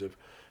interviews of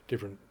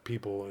different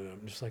people. And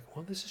I'm just like,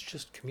 well, this is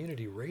just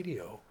community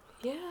radio.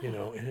 Yeah.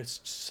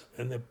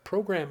 And the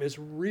program is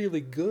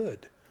really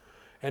good.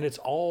 And it's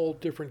all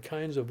different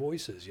kinds of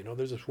voices.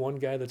 There's this one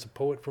guy that's a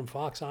poet from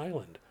Fox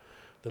Island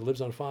that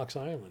lives on Fox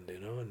Island,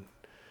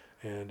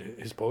 and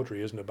his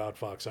poetry isn't about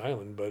Fox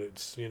Island, but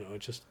it's,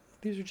 it's just,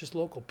 these are just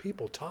local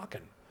people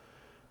talking.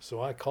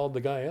 So I called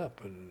the guy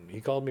up, and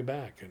he called me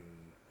back, and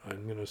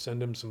I'm going to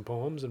send him some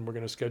poems, and we're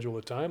going to schedule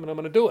a time, and I'm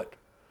going to do it.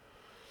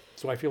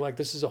 So I feel like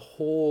this is a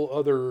whole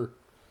other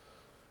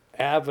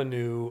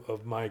avenue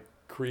of my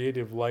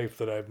creative life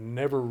that I've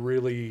never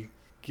really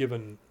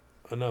given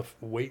enough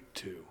weight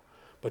to.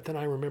 But then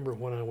I remember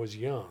when I was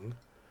young,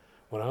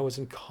 when I was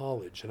in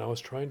college, and I was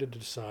trying to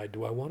decide,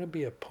 do I want to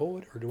be a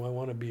poet or do I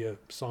want to be a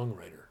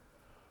songwriter?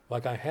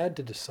 Like, I had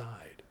to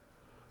decide.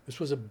 This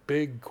was a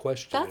big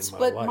question in my life. That's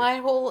what my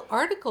whole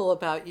article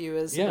about you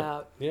is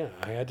about. Yeah,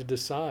 I had to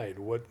decide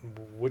what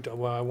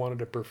I wanted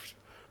to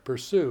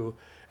pursue.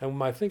 And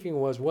my thinking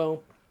was,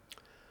 well,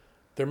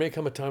 there may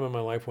come a time in my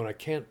life when I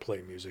can't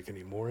play music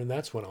anymore, and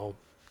that's when I'll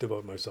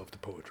devote myself to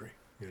poetry.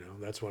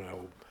 That's when I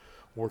will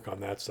work on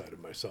that side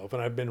of myself.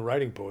 And I've been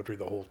writing poetry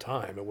the whole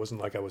time. It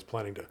wasn't like I was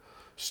planning to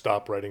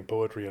stop writing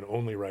poetry and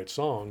only write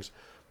songs,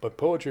 but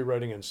poetry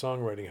writing and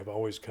songwriting have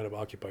always kind of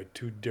occupied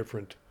two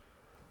different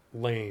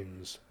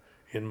lanes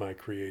in my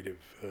creative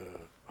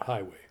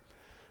highway.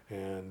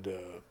 And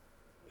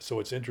so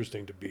it's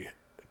interesting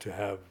to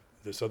have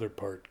this other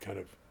part kind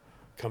of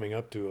coming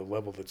up to a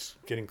level that's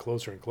getting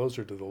closer and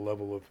closer to the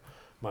level of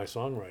my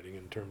songwriting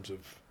in terms of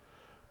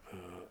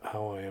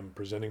how I am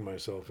presenting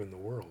myself in the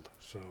world.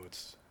 So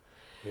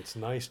it's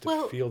nice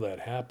to feel that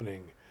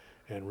happening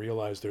and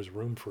realize there's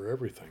room for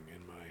everything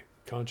in my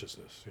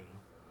consciousness,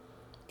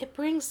 It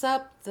brings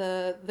up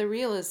the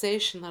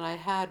realization that I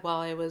had while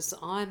I was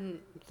on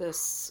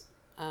this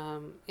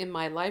in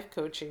my life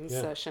coaching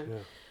session,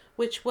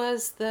 which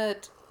was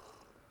that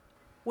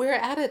we're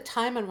at a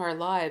time in our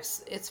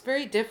lives, it's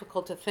very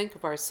difficult to think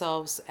of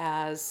ourselves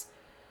as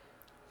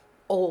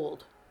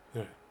old,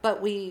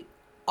 but we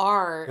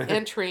are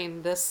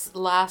entering this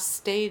last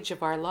stage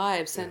of our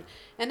lives. And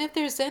if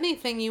there's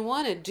anything you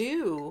want to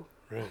do,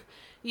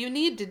 you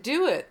need to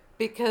do it,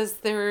 because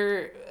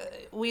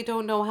we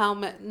don't know how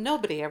much,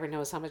 nobody ever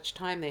knows how much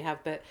time they have,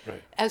 but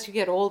Right. as you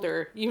get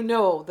older, you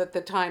know that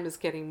the time is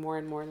getting more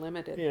and more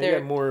limited. Yeah, you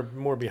got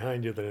more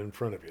behind you than in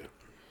front of you.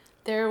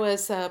 There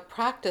was a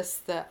practice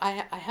that I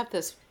have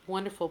this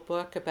wonderful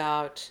book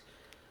about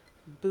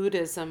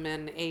Buddhism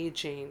and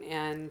aging,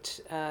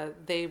 and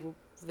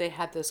they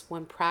had this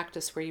one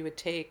practice where you would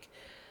take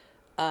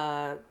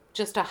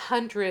just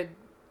 100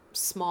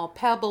 small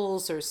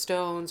pebbles or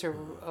stones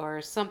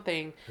or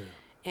something,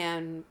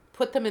 and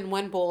put them in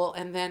one bowl,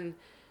 and then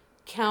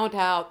count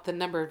out the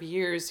number of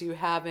years you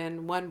have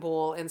in one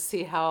bowl and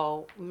see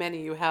how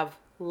many you have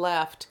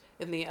left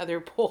in the other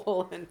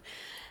bowl, and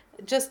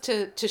just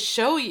to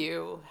show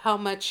you how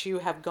much you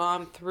have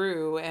gone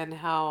through and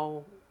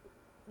how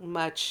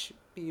much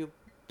you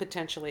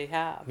potentially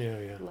have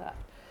left.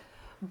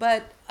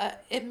 But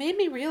it made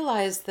me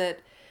realize that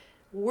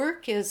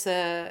work is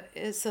a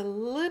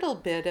little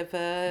bit of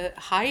a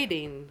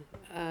hiding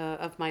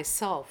of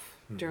myself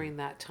during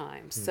that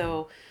time.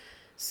 So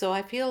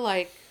I feel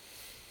like,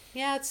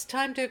 yeah, it's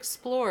time to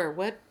explore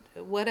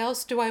what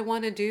else do I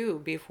want to do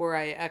before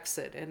I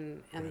exit,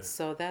 and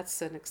so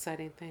that's an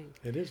exciting thing.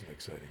 It is an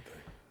exciting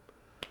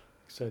thing.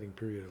 Exciting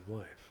period of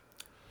life.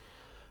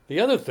 The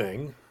other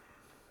thing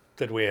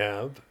that we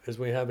have is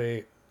we have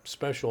a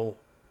special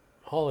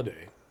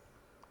holiday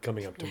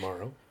coming up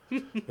tomorrow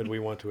that we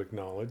want to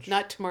acknowledge.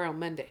 Not tomorrow,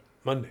 Monday.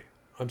 Monday.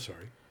 I'm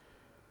sorry.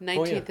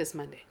 19th is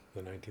Monday.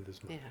 The 19th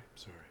is Monday. Yeah.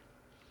 Sorry.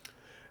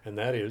 And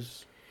that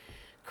is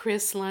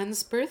Chris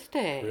Lunn's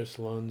birthday. Chris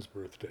Lunn's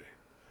birthday.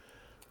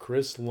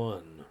 Chris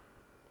Lunn,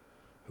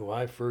 who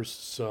I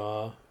first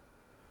saw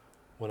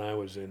when I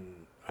was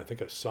I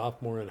think a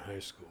sophomore in high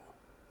school,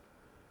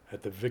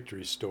 at the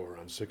Victory Store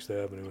on 6th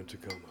Avenue in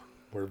Tacoma,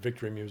 where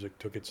Victory Music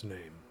took its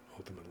name,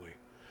 ultimately.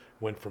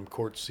 Went from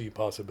Court C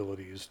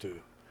Possibilities to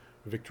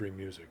Victory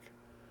Music,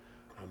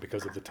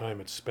 because of the time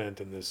it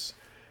spent in this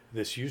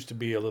used to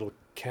be a little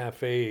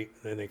cafe,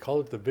 and they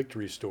called it the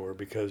Victory Store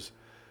because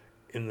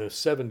in the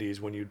 70s,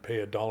 when you'd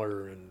pay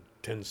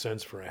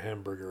 $1.10 for a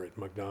hamburger at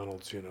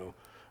McDonald's,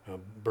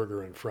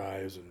 burger and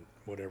fries and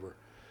whatever,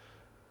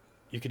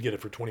 you could get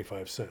it for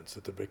 25 cents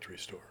at the Victory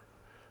Store.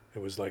 It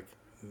was like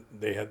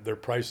their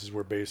prices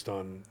were based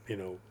on,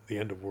 the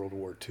end of World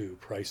War II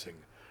pricing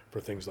for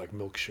things like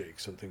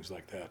milkshakes and things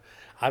like that.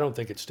 I don't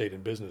think it stayed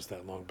in business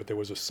that long, but there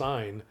was a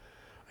sign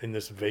in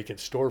this vacant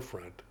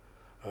storefront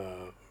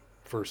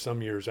for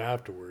some years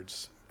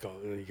afterwards,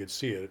 and you could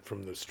see it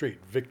from the street,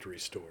 Victory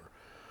Store.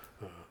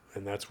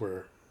 And that's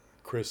where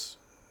Chris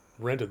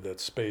rented that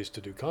space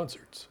to do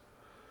concerts.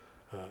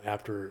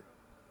 After,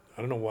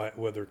 I don't know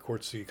whether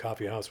Court C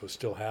Coffee House was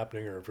still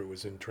happening or if it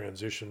was in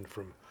transition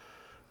from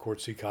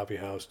Court C Coffee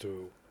House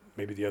to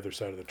maybe the other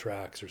side of the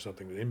tracks or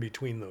something. But in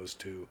between those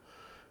two,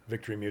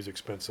 Victory Music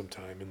spent some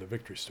time in the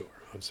Victory Store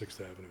on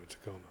 6th Avenue in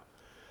Tacoma.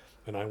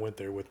 And I went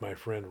there with my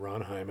friend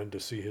Ron Hyman to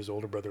see his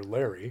older brother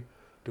Larry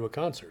do a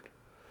concert.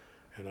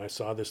 And I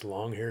saw this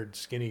long-haired,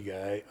 skinny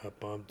guy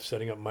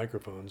setting up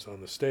microphones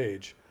on the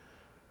stage,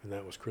 and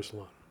that was Chris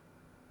Lunn.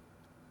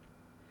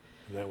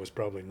 And that was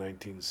probably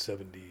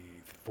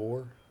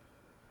 1974,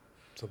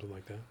 something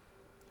like that.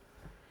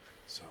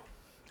 So,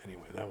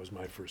 anyway, that was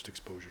my first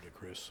exposure to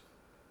Chris.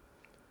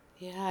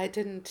 Yeah, I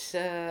didn't.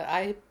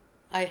 I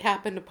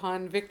happened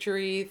upon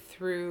Victory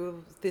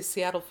through the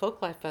Seattle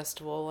Folklife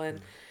Festival,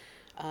 and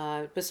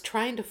was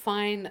trying to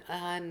find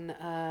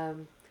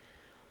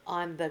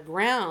on the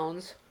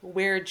grounds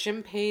where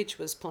Jim Page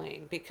was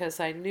playing, because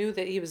I knew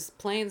that he was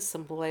playing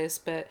someplace,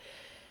 but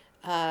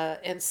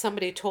and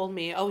somebody told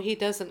me, oh, he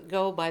doesn't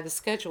go by the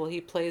schedule, he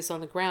plays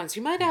on the grounds.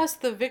 You might ask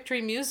the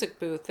Victory Music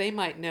booth, they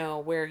might know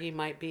where he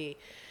might be.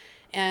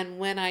 And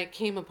when I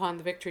came upon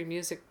the Victory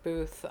Music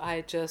booth,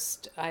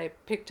 I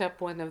picked up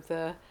one of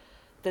the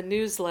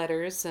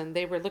newsletters, and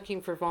they were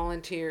looking for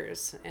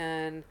volunteers,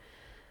 and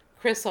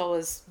Chris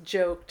always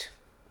joked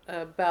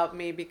about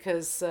me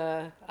because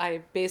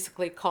I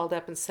basically called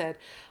up and said,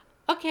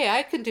 okay,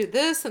 I can do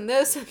this and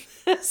this and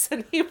this,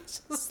 and he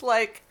was just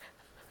like,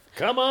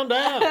 come on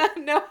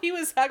down. No, he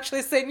was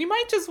actually saying, you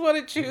might just want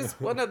to choose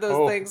one of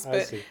those things,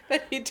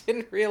 but he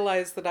didn't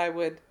realize that I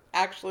would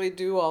actually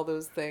do all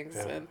those things.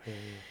 Yeah,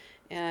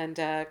 and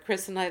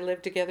Chris and I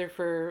lived together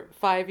for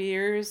 5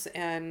 years,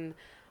 and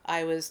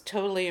I was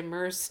totally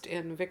immersed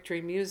in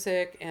Victory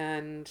Music,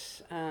 and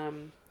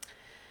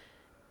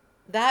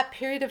that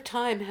period of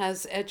time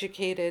has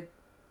educated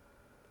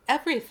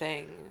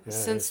everything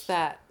since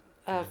that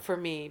for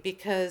me,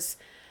 because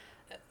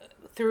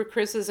through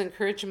Chris's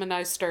encouragement,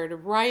 I started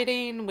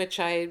writing, which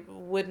I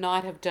would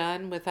not have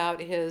done without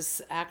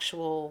his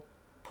actual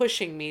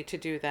pushing me to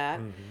do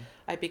that. Mm-hmm.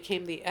 I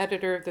became the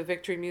editor of the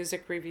Victory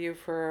Music Review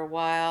for a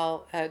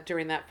while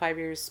during that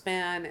 5-year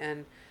span,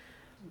 and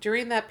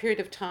during that period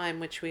of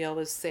time, which we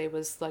always say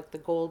was like the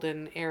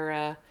golden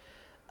era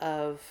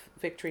of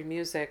Victory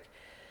Music,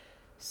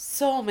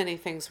 so many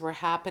things were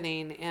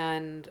happening,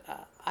 and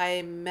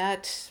I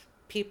met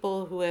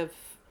people who have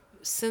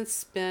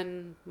since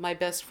been my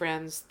best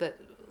friends that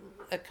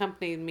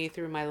accompanied me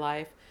through my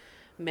life.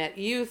 met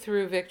you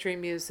through Victory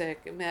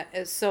Music.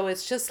 So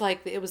it's just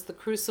like it was the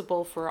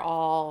crucible for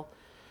all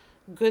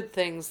good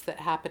things that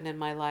happened in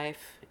my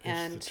life.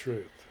 It's the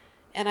truth.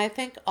 And I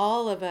think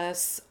all of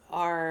us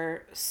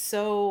are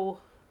so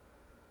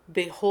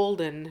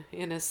beholden,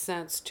 in a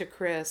sense, to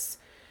Chris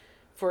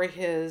for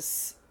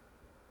his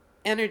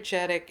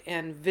energetic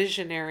and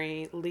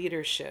visionary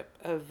leadership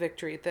of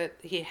Victory, that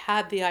he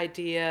had the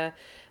idea,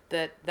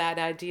 that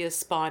idea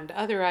spawned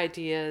other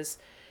ideas,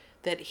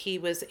 that he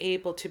was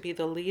able to be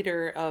the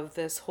leader of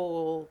this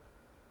whole,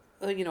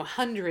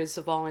 hundreds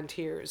of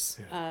volunteers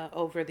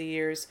over the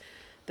years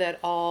that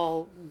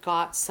all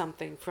got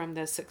something from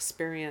this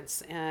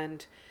experience.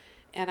 And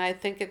I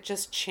think it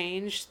just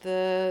changed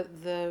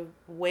the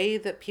way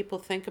that people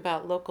think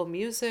about local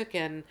music,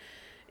 and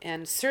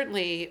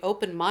certainly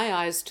opened my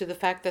eyes to the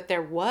fact that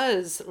there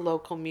was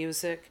local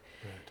music.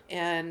 Right.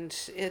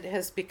 And it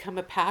has become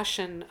a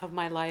passion of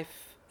my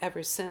life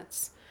ever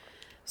since.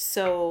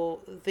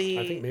 So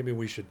I think maybe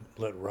we should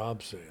let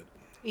Rob say it.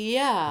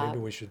 Yeah. Maybe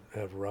we should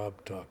have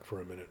Rob talk for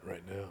a minute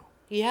right now.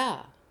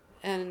 Yeah.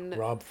 And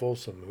Rob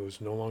Folsom,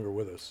 who's no longer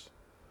with us,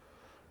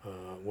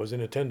 was in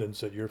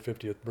attendance at your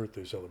 50th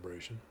birthday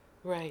celebration.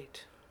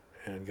 Right.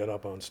 And got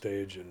up on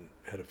stage and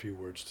had a few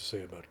words to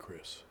say about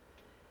Chris.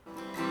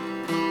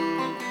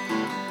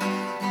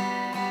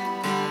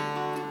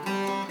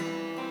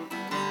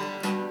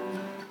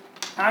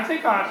 I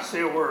think I ought to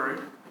say a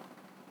word,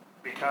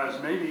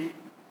 because maybe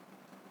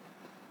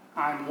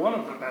I'm one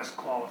of the best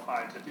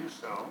qualified to do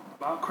so,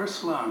 about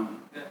Chris Lund.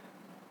 Yeah.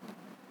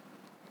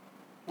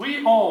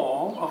 We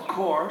all, of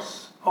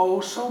course,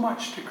 owe so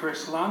much to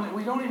Chris Lund that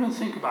we don't even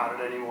think about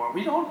it anymore.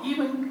 We don't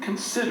even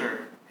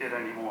consider it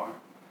anymore.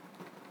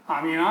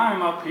 I mean,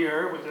 I'm up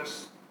here with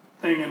this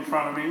thing in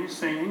front of me,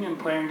 singing and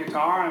playing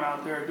guitar. I'm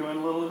out there doing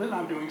a little of it.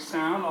 I'm doing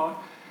sound,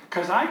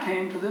 because I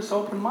came to this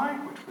open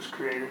mic, which was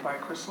created by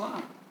Chris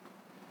Lund.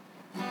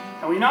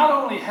 And we not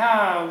only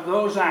have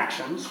those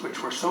actions,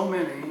 which were so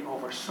many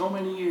over so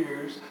many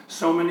years,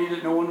 so many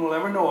that no one will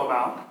ever know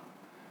about.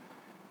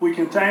 We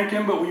can thank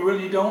him, but we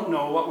really don't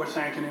know what we're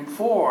thanking him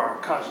for,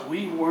 because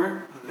we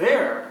weren't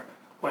there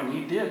when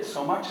he did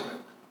so much of it.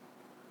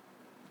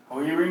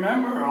 We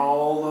remember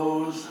all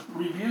those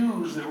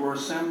reviews that were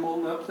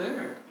assembled up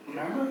there,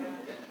 remember?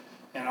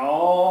 And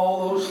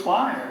all those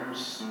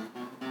flyers.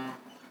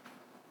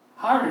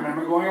 I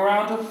remember going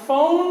around to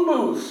phone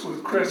booths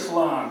with Chris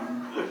Lund,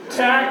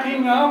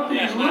 tacking up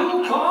these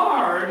little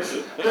cards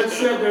that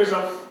said there's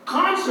a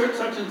concert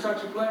such and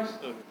such a place.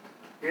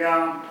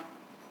 Yeah,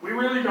 we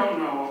really don't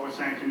know what we're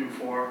thanking him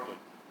for.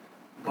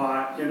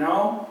 But, he's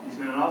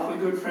been an awfully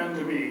good friend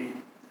to me,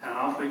 and an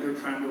awfully good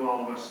friend to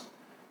all of us.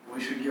 We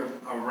should give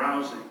a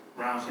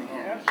rousing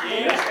hand.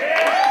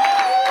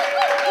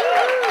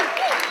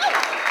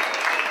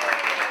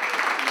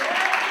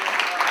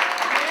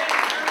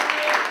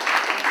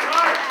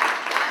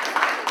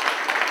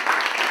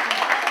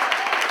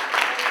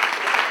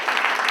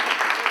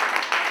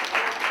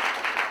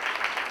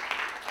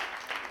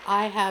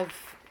 I have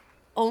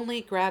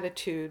only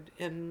gratitude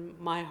in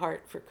my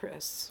heart for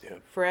Chris,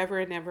 forever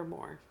and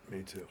evermore.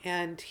 Me too.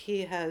 And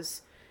he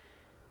has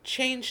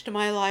changed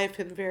my life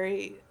in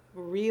very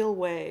real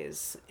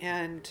ways,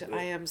 and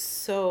I am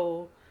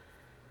so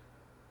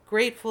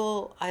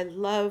grateful. I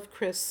love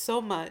Chris so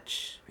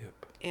much.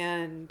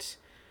 And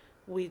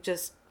we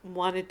just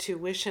wanted to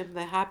wish him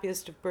the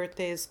happiest of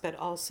birthdays, but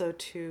also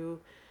to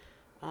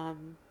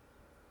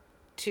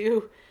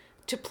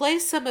play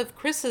some of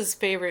Chris's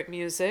favorite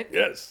music.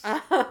 Yes.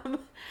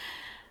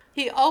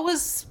 He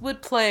always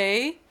would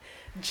play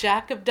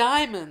Jack of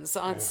Diamonds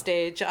on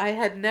stage. I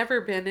had never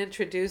been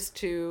introduced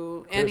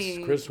to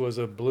any... Chris was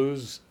a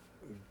blues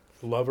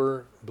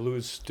lover,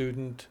 blues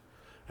student,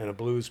 and a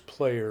blues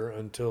player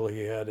until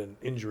he had an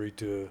injury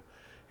to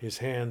his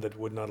hand that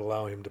would not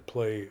allow him to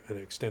play an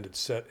extended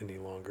set any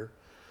longer.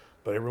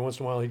 But every once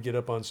in a while he'd get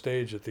up on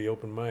stage at the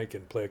open mic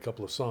and play a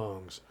couple of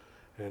songs,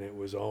 and it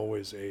was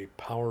always a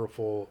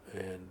powerful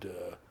and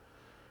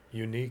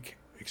unique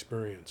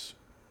experience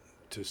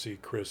to see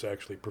Chris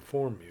actually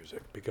perform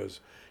music, because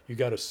you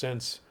got a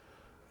sense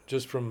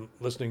just from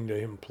listening to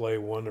him play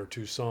one or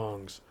two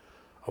songs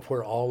of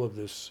where all of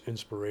this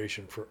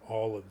inspiration for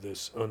all of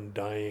this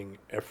undying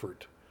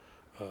effort,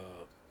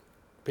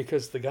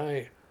 because the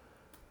guy,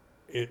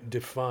 it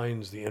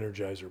defines the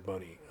Energizer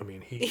Bunny. I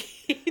mean,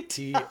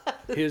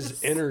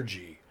 his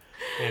energy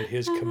and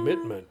his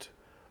commitment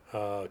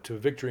to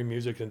Victory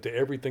Music and to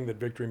everything that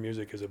Victory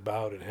Music is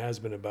about and has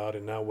been about,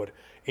 and now what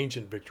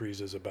Ancient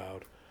Victories is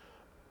about,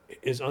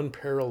 is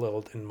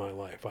unparalleled in my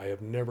life. I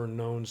have never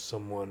known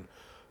someone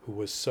who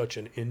was such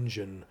an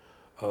engine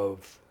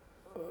of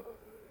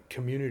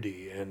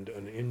community and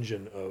an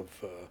engine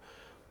of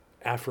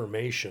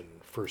affirmation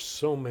for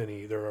so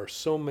many. There are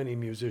so many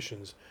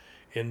musicians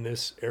in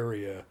this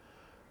area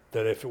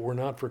that if it were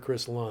not for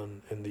Chris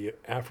Lund and the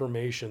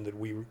affirmation that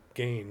we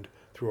gained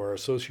through our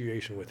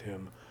association with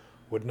him,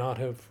 would not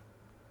have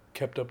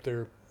kept up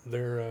their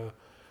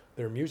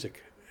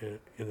music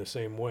in the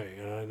same way.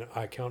 And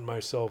I count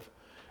myself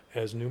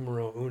as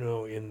numero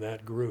uno in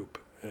that group.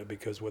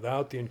 because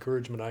without the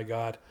encouragement I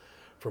got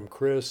from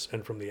Chris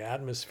and from the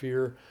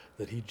atmosphere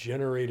that he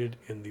generated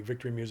in the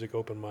Victory Music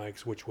open mics,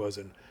 which was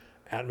an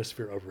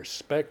atmosphere of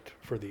respect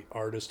for the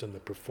artist and the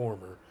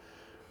performer,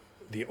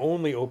 the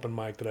only open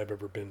mic that I've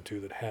ever been to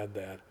that had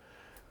that,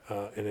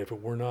 and if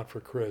it were not for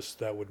Chris,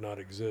 that would not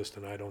exist,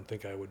 and I don't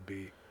think I would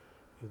be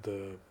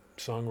the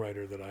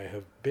songwriter that I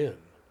have been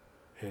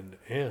and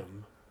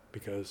am,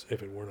 because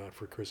if it were not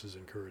for Chris's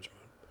encouragement.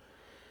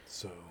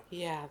 So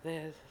Yeah,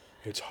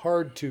 it's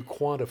hard to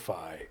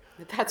quantify.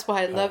 that's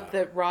why I love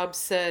that Rob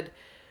said,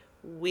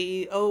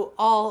 we all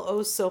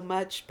owe so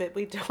much, but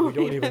we don't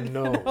even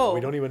know. We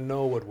don't even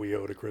know what we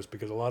owe to Chris,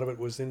 because a lot of it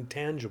was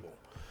intangible.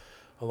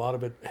 A lot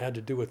of it had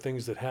to do with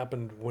things that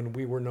happened when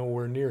we were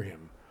nowhere near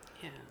him.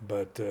 Yeah.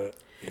 But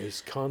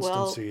his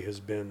constancy has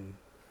been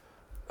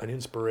an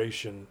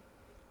inspiration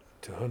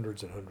to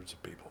hundreds and hundreds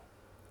of people.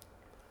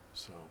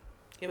 So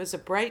It was a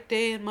bright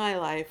day in my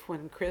life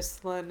when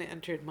Chris Lund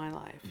entered my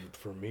life.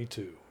 for me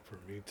too.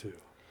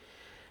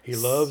 He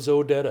loves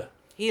Odetta.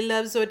 He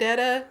loves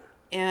Odetta,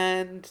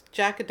 and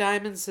Jack of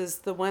Diamonds is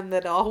the one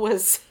that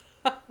always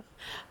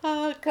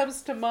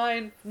comes to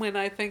mind when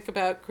I think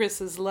about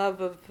Chris's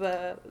love of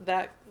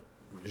that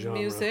Genre.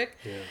 music.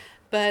 Yeah.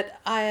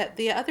 But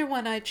the other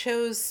one I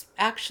chose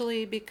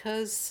actually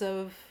because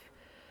of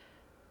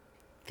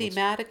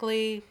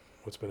thematically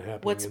What's been happening?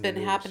 what's in been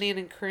the news. happening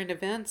in current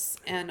events,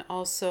 and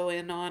also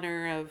in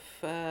honor of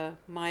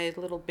my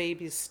little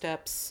baby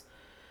steps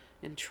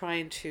in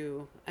trying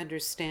to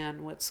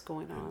understand what's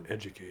going on And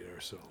educate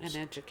ourselves. and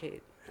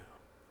educate.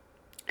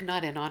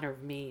 Not in honor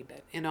of me,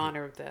 but in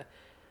honor of that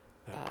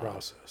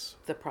process.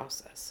 the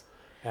process.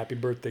 Happy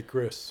birthday,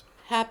 Chris.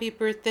 Happy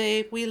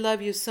birthday. We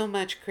love you so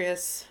much,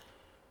 Chris.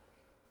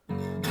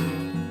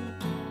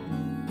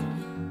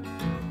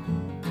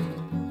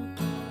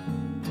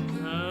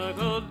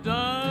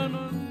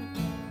 Diamond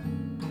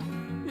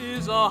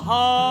is a hard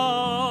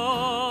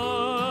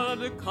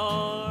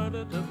card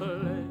to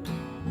play.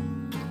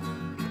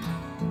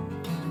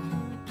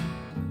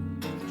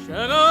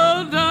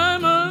 Shadow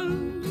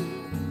Diamond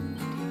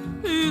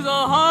is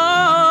a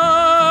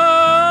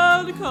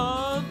hard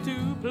card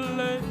to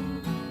play.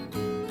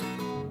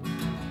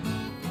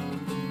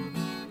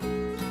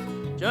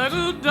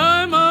 Shadow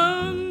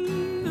Diamond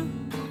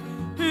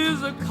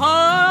is a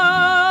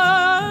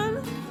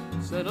card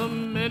sent a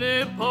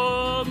many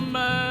poor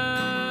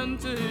man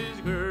to his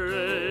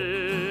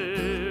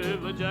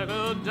grave. A Jack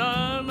of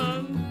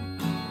Diamond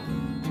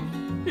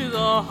is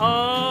a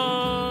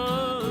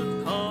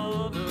hard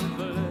card to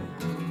play.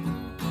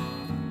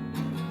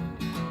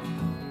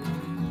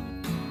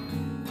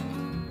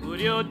 Put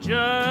your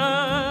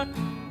jack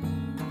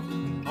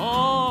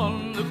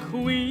on the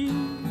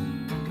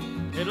queen,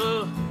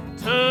 it'll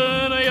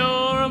turn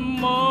your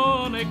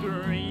money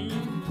green.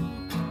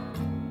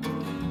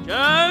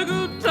 Jack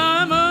of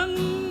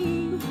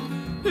Diamond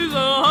is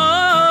a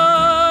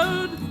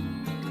hard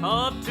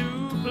card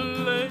to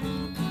play.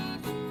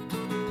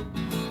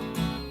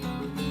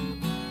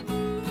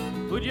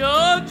 Put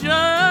your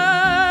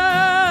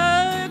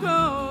jack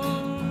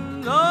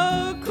on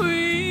the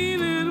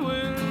queen, it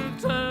will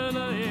turn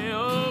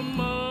your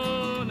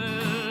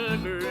money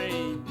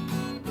green.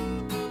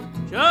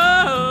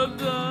 Jack of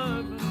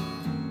Diamond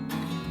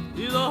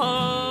is a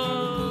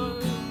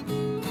hard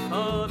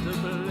card to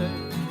play.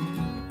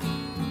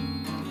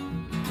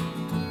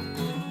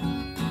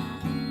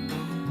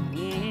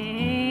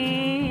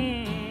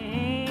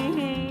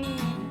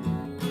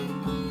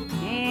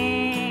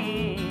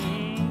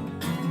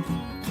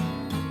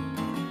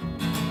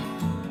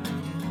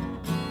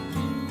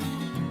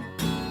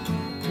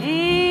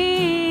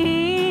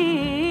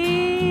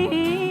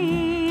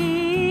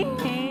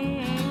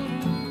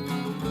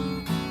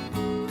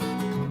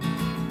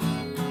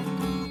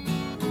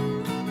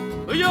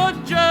 Your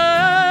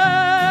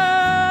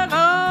jack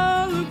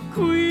on the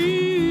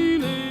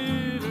queen,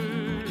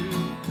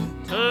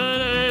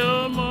 turn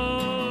your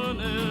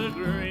money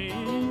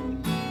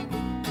green.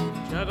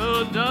 Jack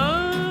of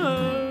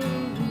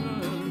Diamond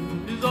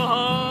is a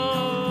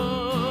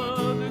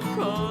hard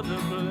card to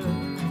play.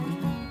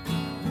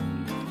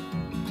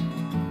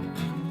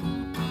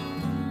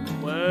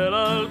 Well,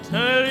 I'll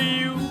tell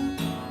you,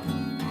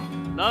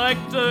 like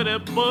dirty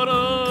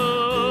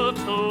butter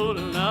told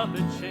out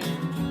the chain.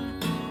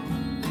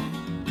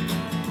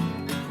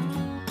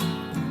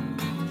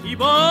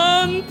 Keep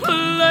on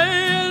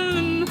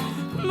playing,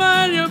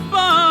 man, you're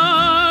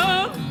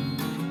bound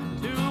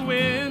to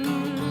win.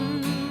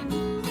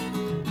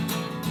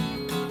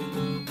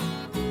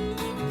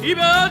 Keep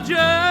your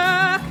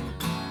jack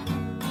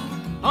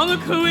on the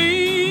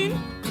queen,